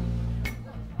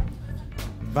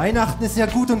 Weihnachten ist ja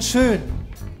gut und schön.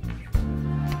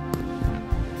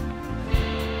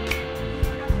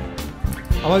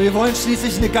 Aber wir wollen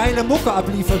schließlich eine geile Mucke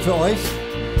abliefern für euch.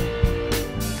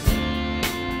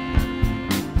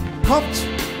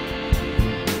 Kommt!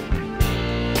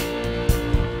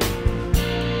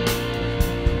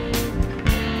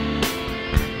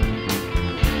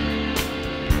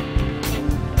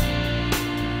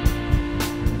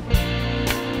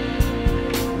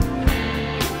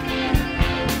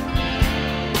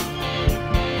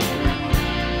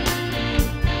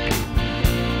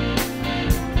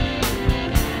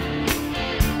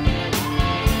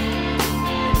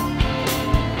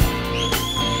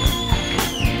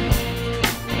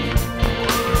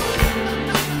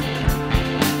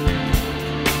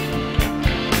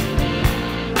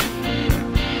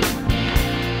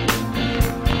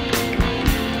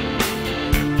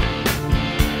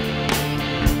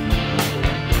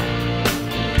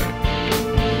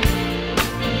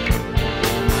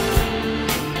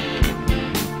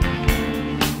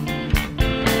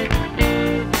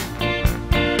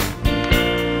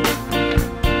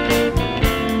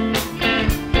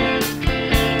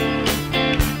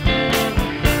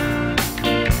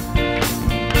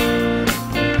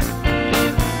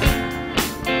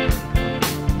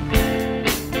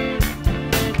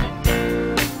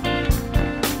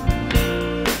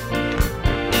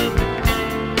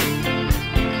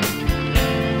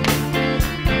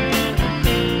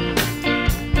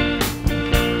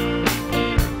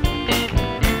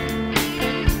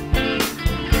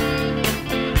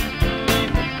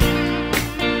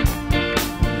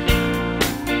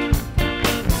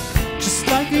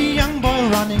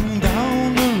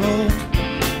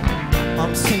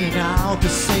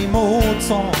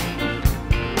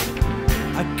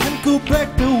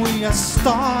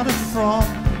 Started from.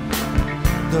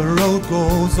 The road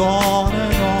goes on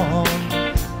and on.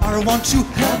 I want you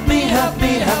help me, help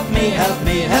me, help me, help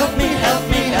me, help me, help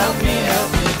me, help me,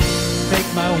 help me make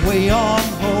my way on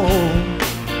home.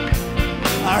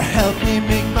 Or help me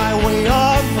make my way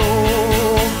on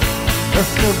home.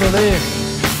 Let's Berlin.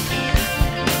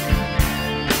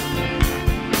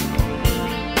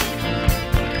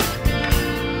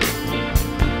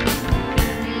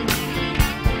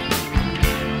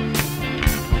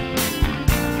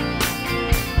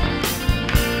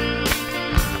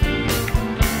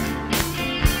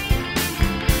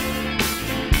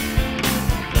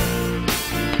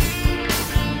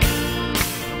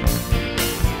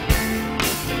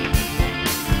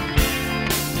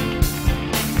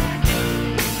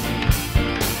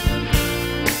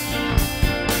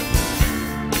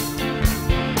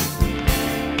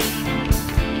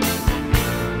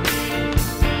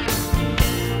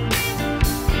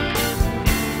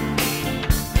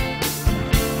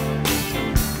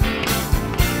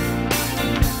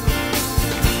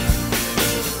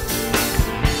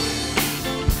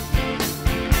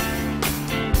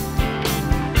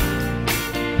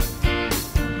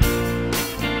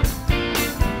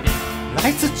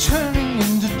 Lights are turning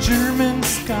in the German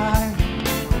sky.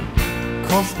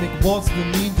 Cosmic walls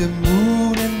beneath the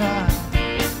moon and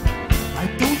I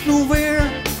don't know where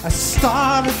I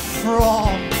started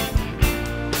from.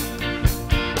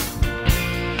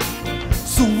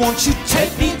 So won't you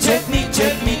take me, take me,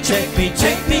 take me, take me,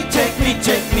 take me, take me,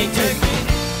 take me, take me,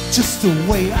 just the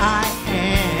way I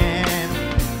am.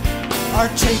 Or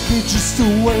take me just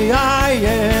the way I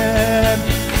am.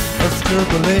 After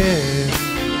Berlin.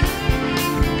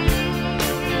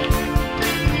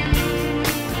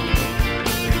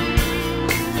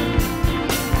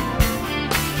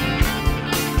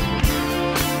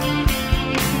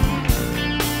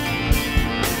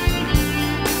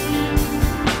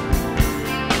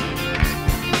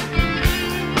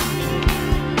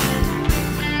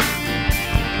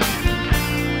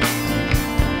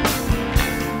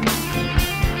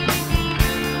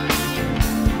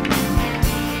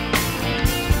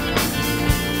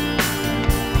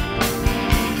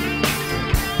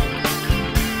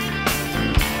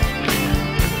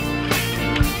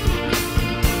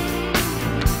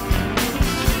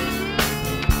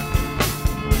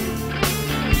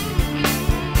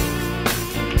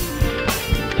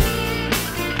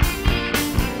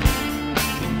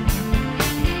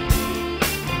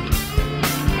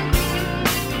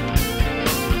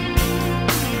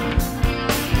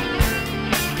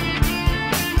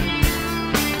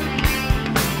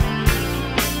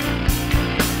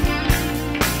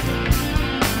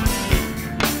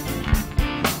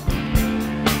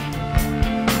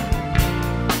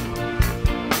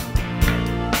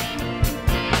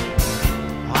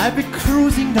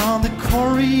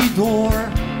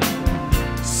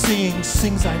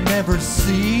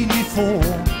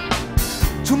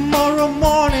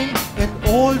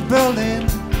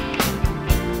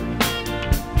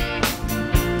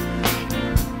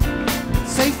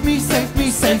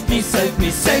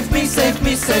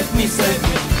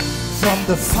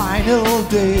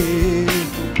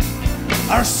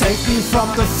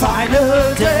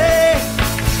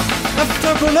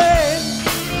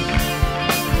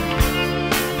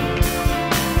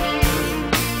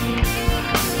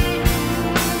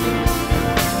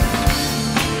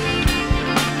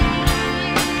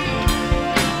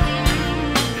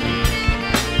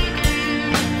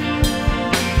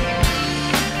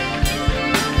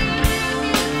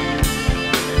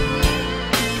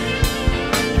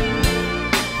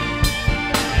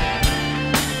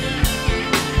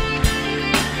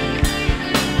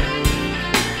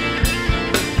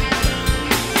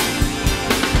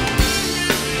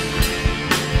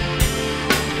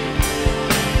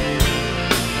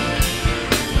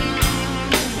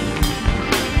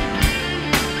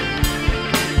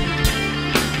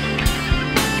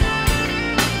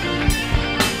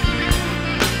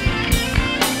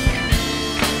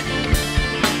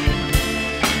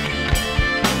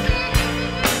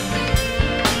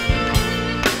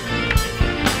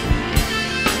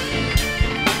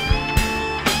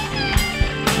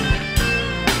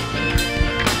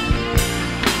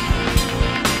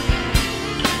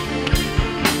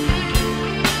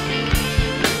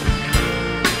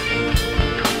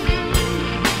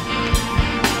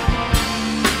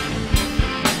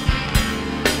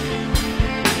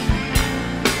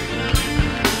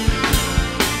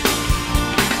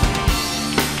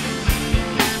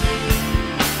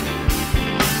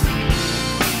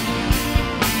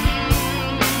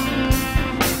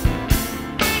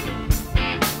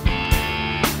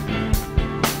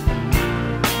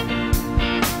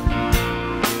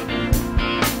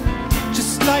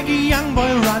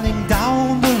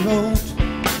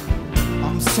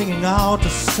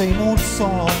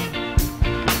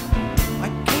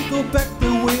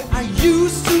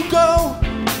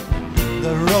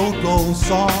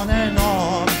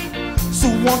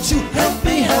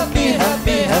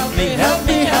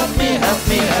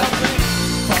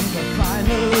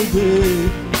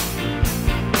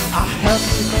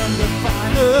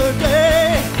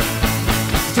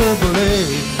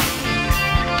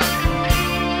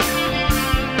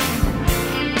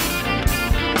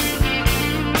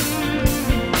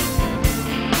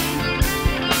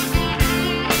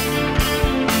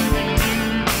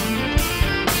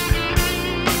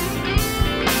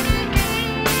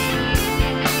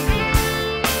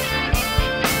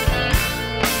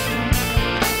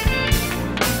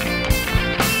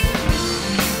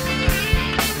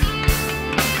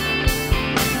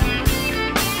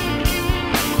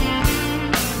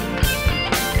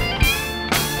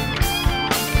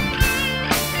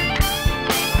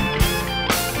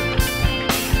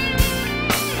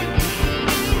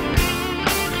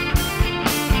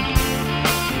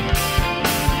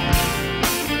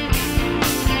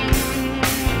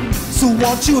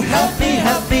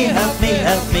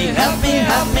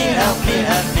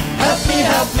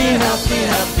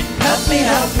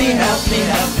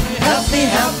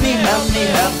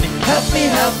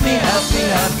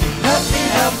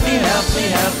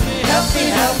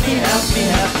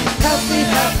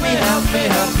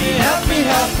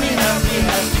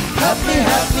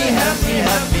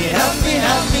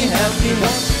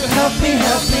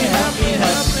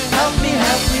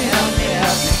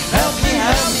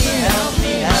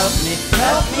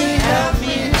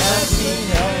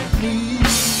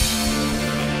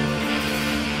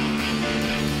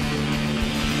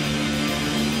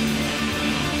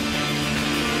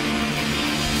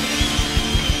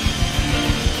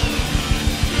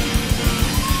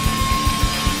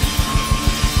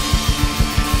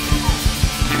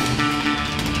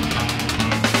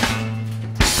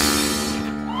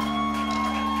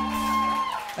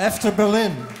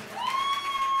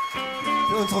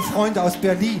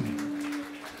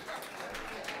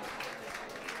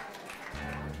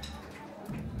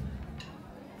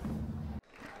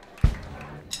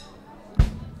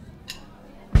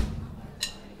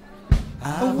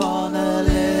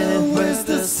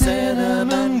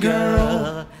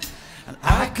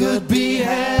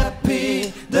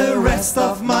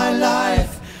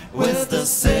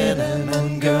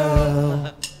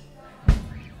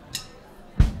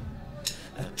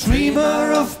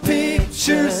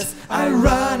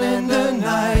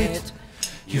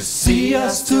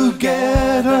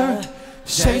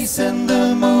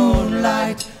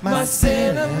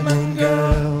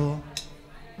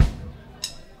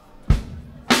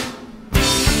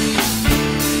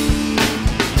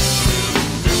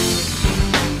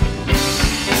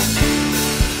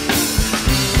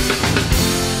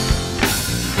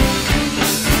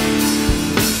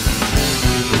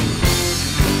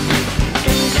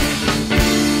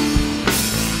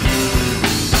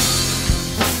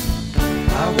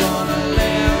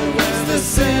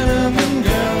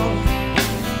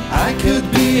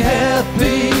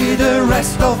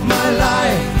 rest of my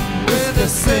life with a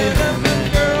cinnamon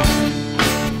girl.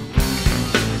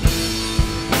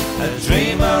 A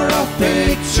dreamer of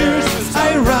pictures, I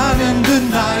run in the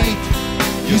night.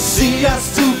 You see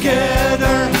us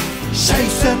together,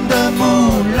 chasing the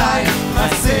moonlight, my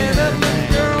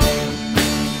cinnamon girl.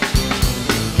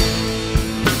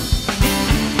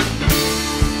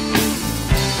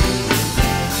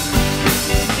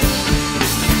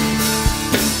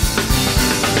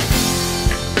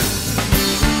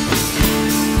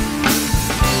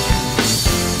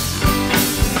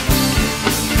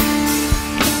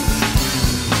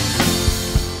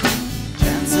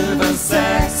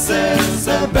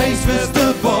 The bass with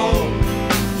the bowl,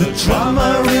 the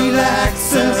drummer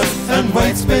relaxes and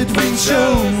waits between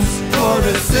shows for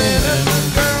a cinnamon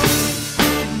girl.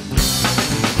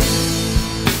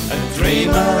 A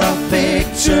dreamer of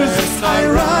pictures, I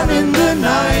run in the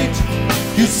night.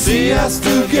 You see us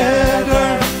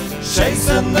together,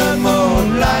 chasing the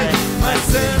moonlight, my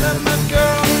cinnamon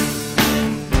girl.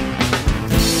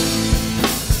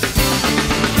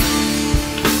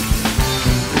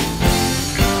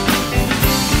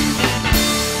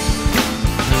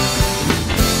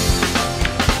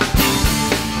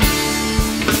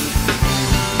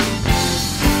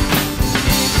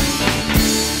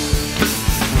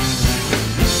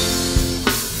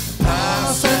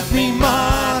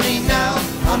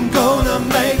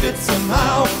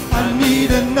 Somehow I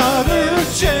need another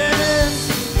chance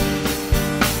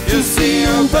to see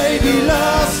your baby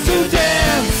loves to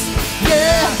dance.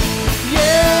 Yeah,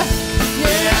 yeah,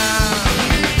 yeah.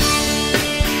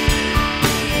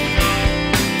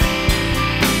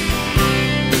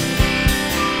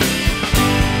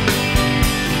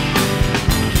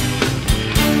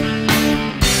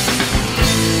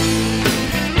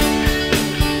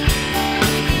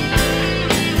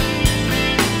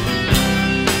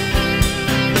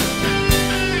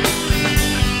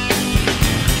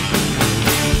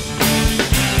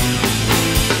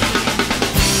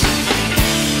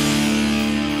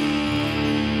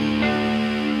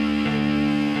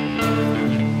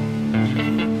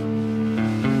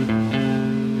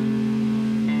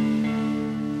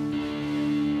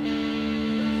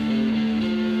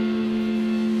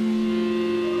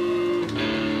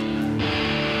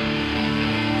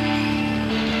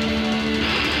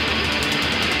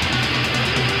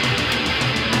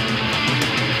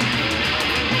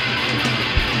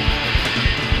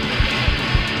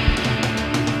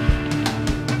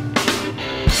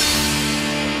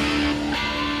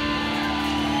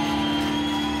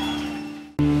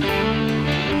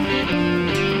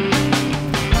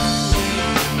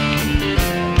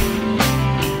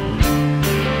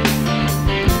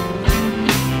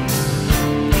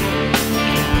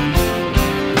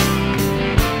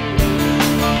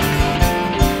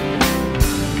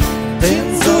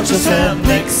 And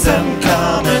Nixon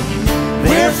coming,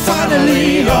 we're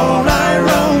finally on our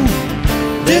own.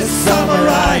 This summer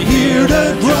I hear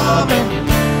the drumming,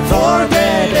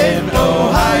 forget in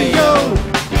Ohio.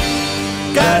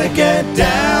 Gotta get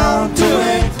down to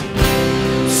it,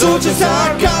 soldiers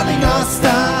are gunning us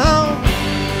down.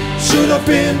 Should have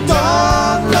been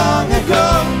done long ago.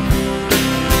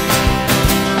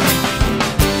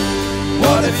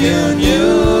 What if you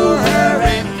knew her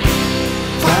and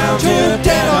found you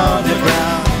dead on the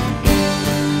ground?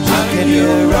 How can you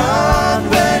run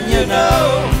when you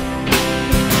know?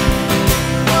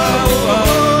 Oh, oh.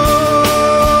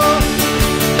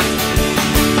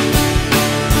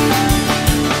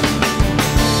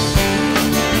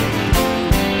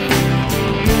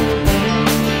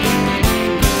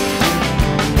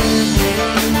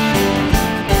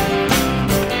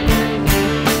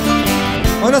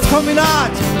 Und das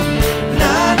Kombinat.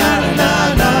 Na na na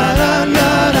na na na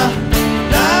na.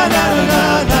 Na na na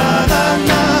na na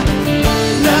na.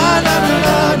 Na na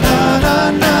na na na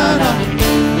na na.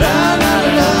 Na na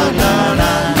na na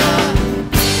na na.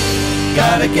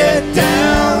 Gotta get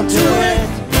down to it.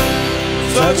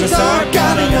 Soldiers are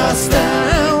gunning us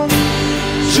down.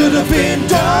 Should have been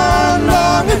done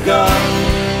long ago.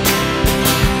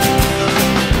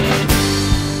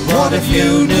 What if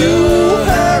you knew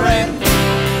her and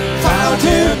found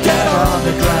you dead on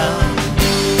the ground?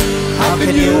 How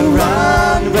can you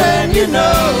run when you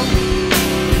know?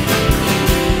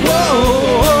 Whoa.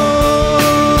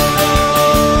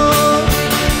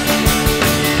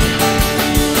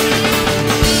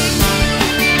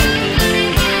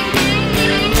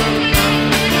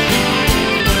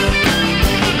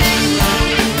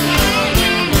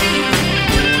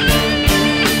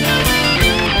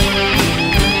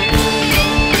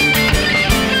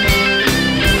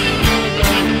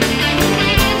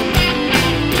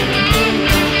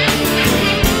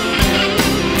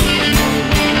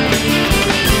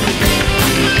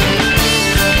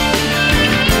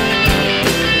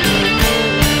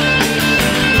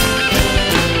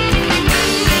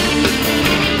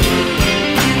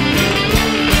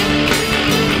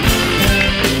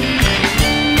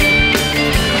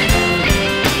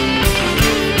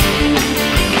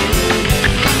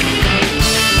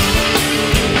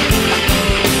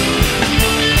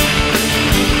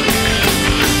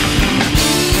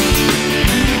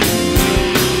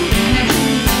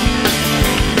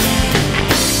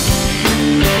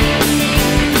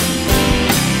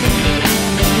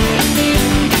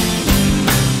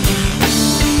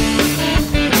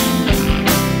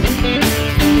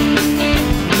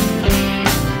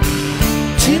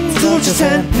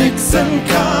 St. Nixon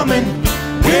coming.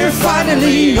 We're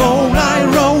finally on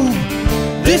our own.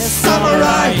 This summer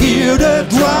I hear the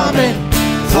drumming.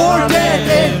 Forget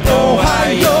in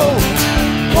Ohio.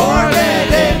 Forget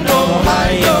in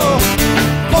Ohio.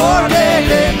 Forget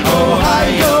in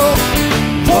Ohio.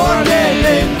 Forget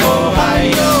in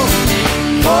Ohio.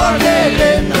 Forget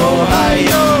in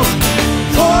Ohio.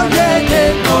 Forget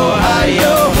in Ohio.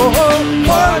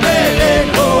 Forget in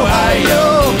Ohio. Forget in Ohio.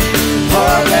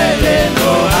 Forget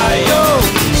in Ohio. Forget in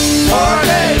Ohio.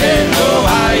 Forget in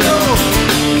Ohio.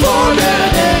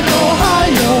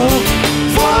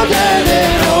 Forget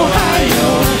in Ohio. Forget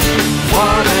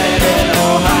in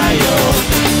Ohio.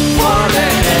 Forget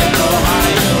in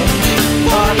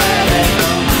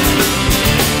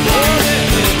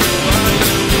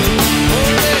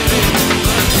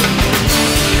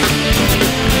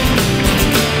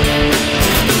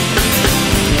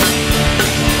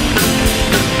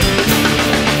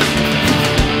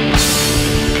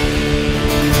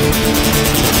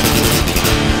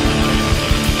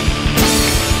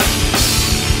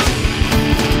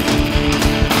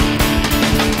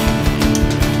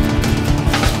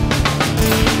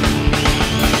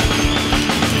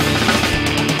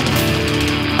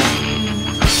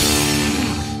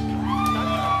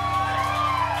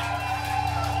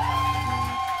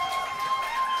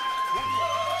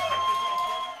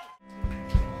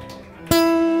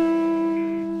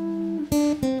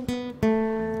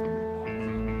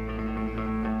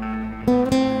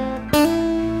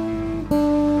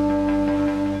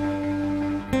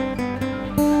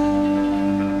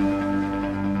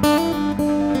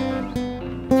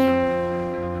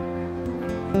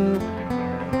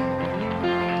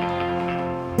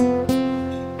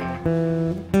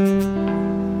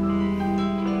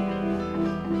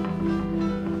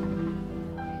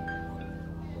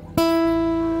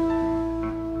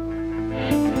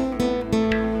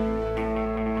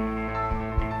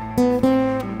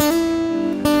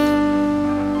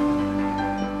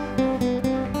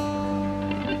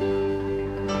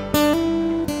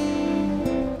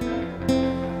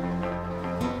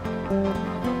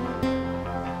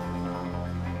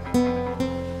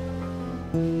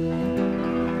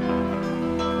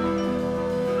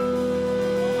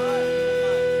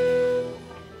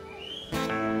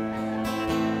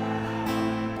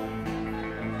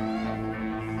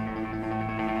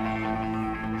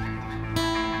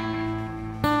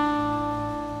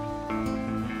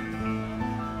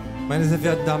Meine sehr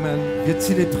verehrten Damen und Herren, wir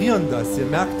zelebrieren das, ihr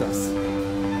merkt das.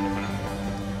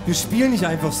 Wir spielen nicht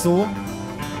einfach so,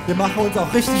 wir machen uns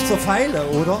auch richtig zur Feile,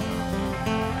 oder?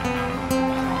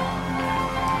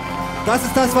 Das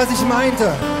ist das, was ich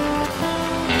meinte.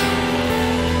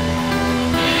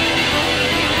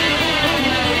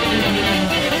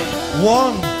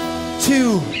 One,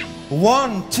 two,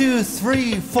 1, 2,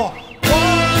 3, 4.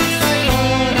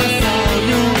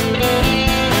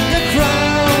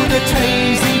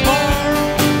 Tasty bar,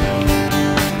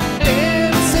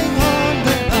 dancing on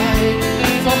the night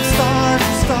from star to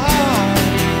star.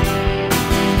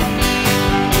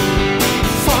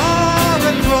 Far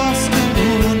across the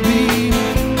moonbeam,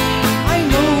 I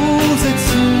know that's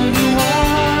who you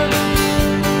are.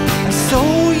 I saw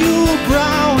your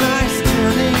brown eyes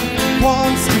turning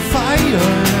once to fire.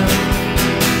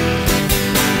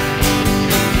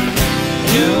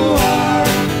 You are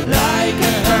like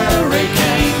a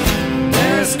hurricane.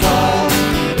 There's calm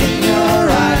in your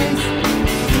eyes,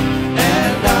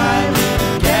 and I'm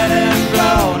getting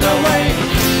blown away.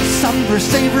 Summer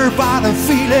savor, but I'm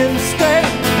feeling stay.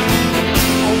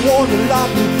 I wanna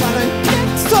love you, but I get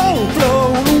so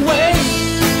blown away.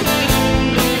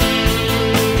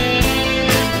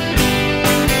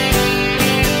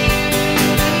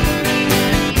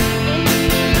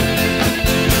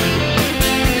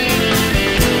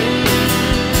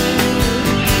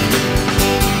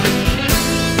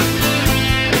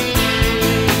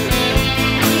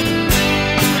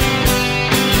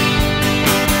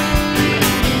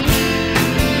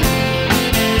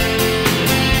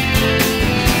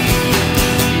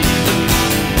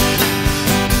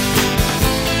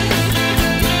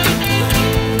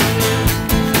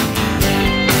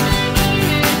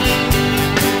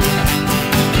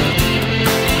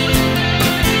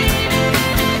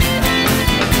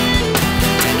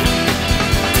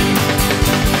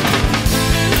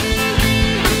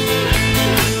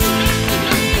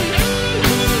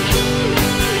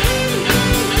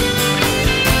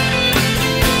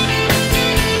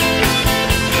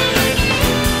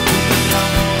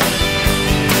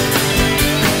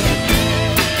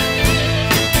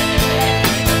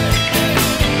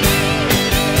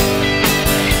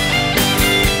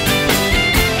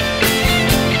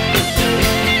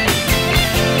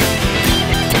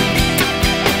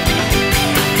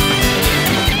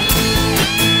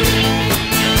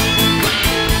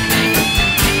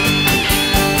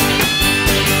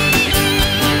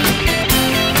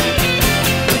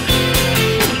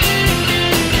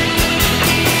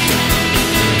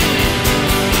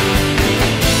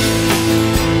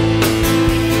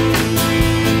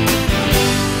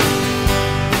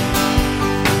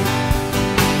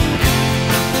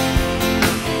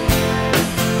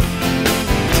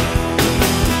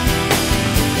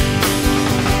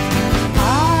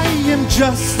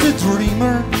 a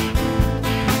dreamer,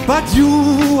 but you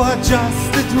are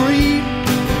just a dream.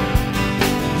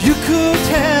 You could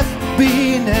have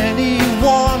been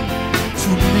anyone to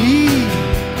me.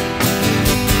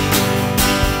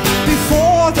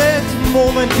 Before that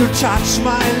moment you touch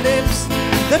my lips,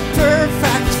 the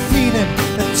perfect feeling,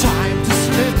 the time to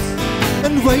slip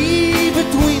and way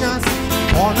between us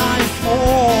on I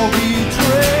foggy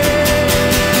trail.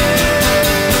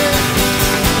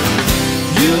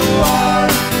 You are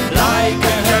like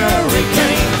a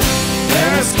hurricane,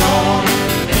 there's storm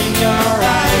in your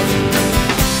eyes,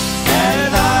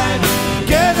 and I'm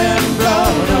getting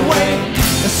blown away.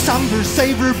 A summer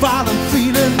saver, but I'm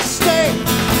feeling stay.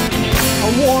 I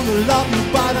wanna love you,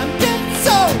 but I'm getting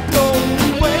so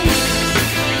blown away.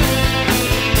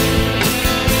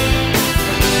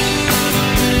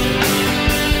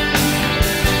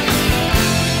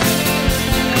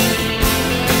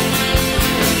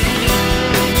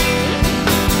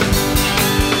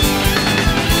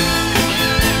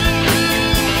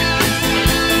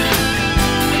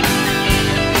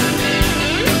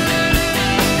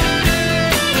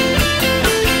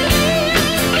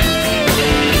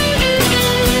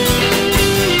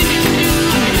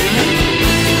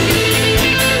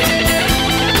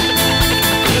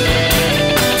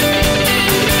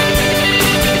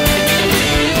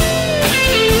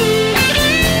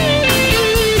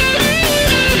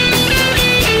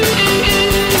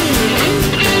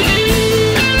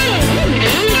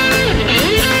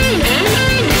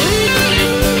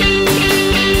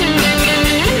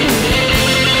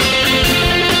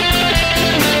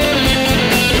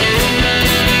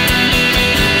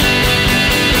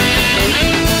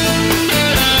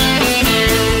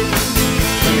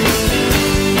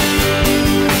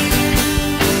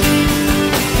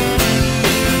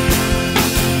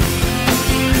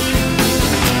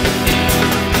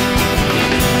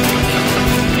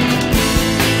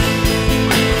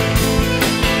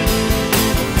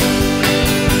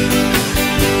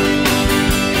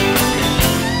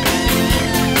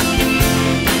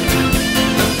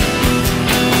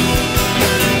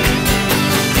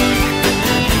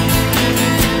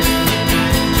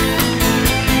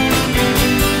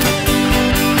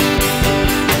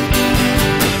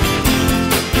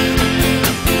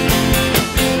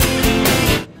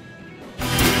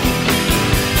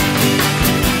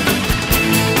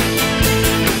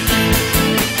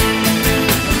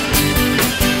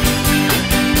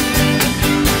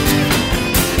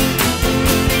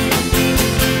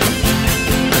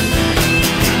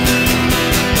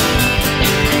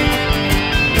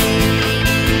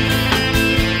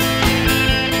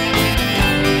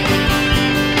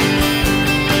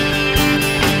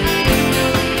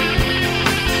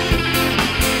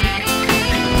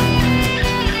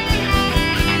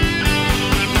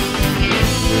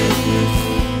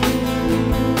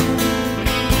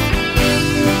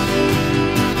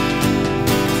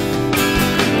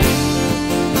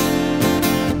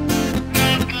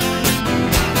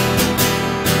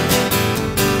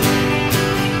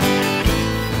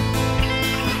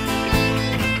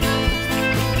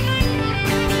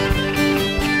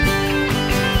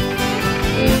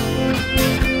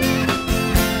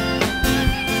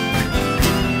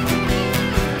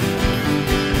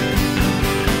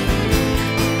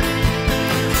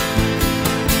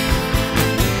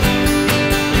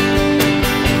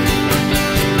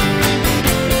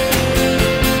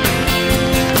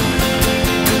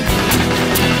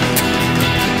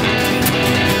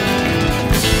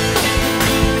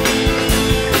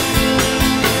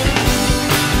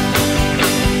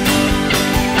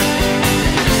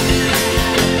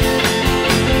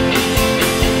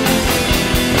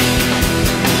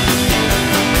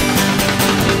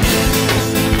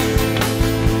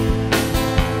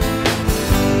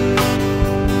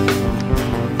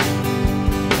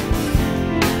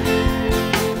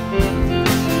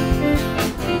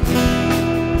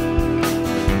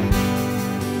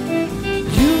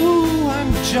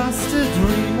 Just a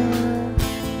dream.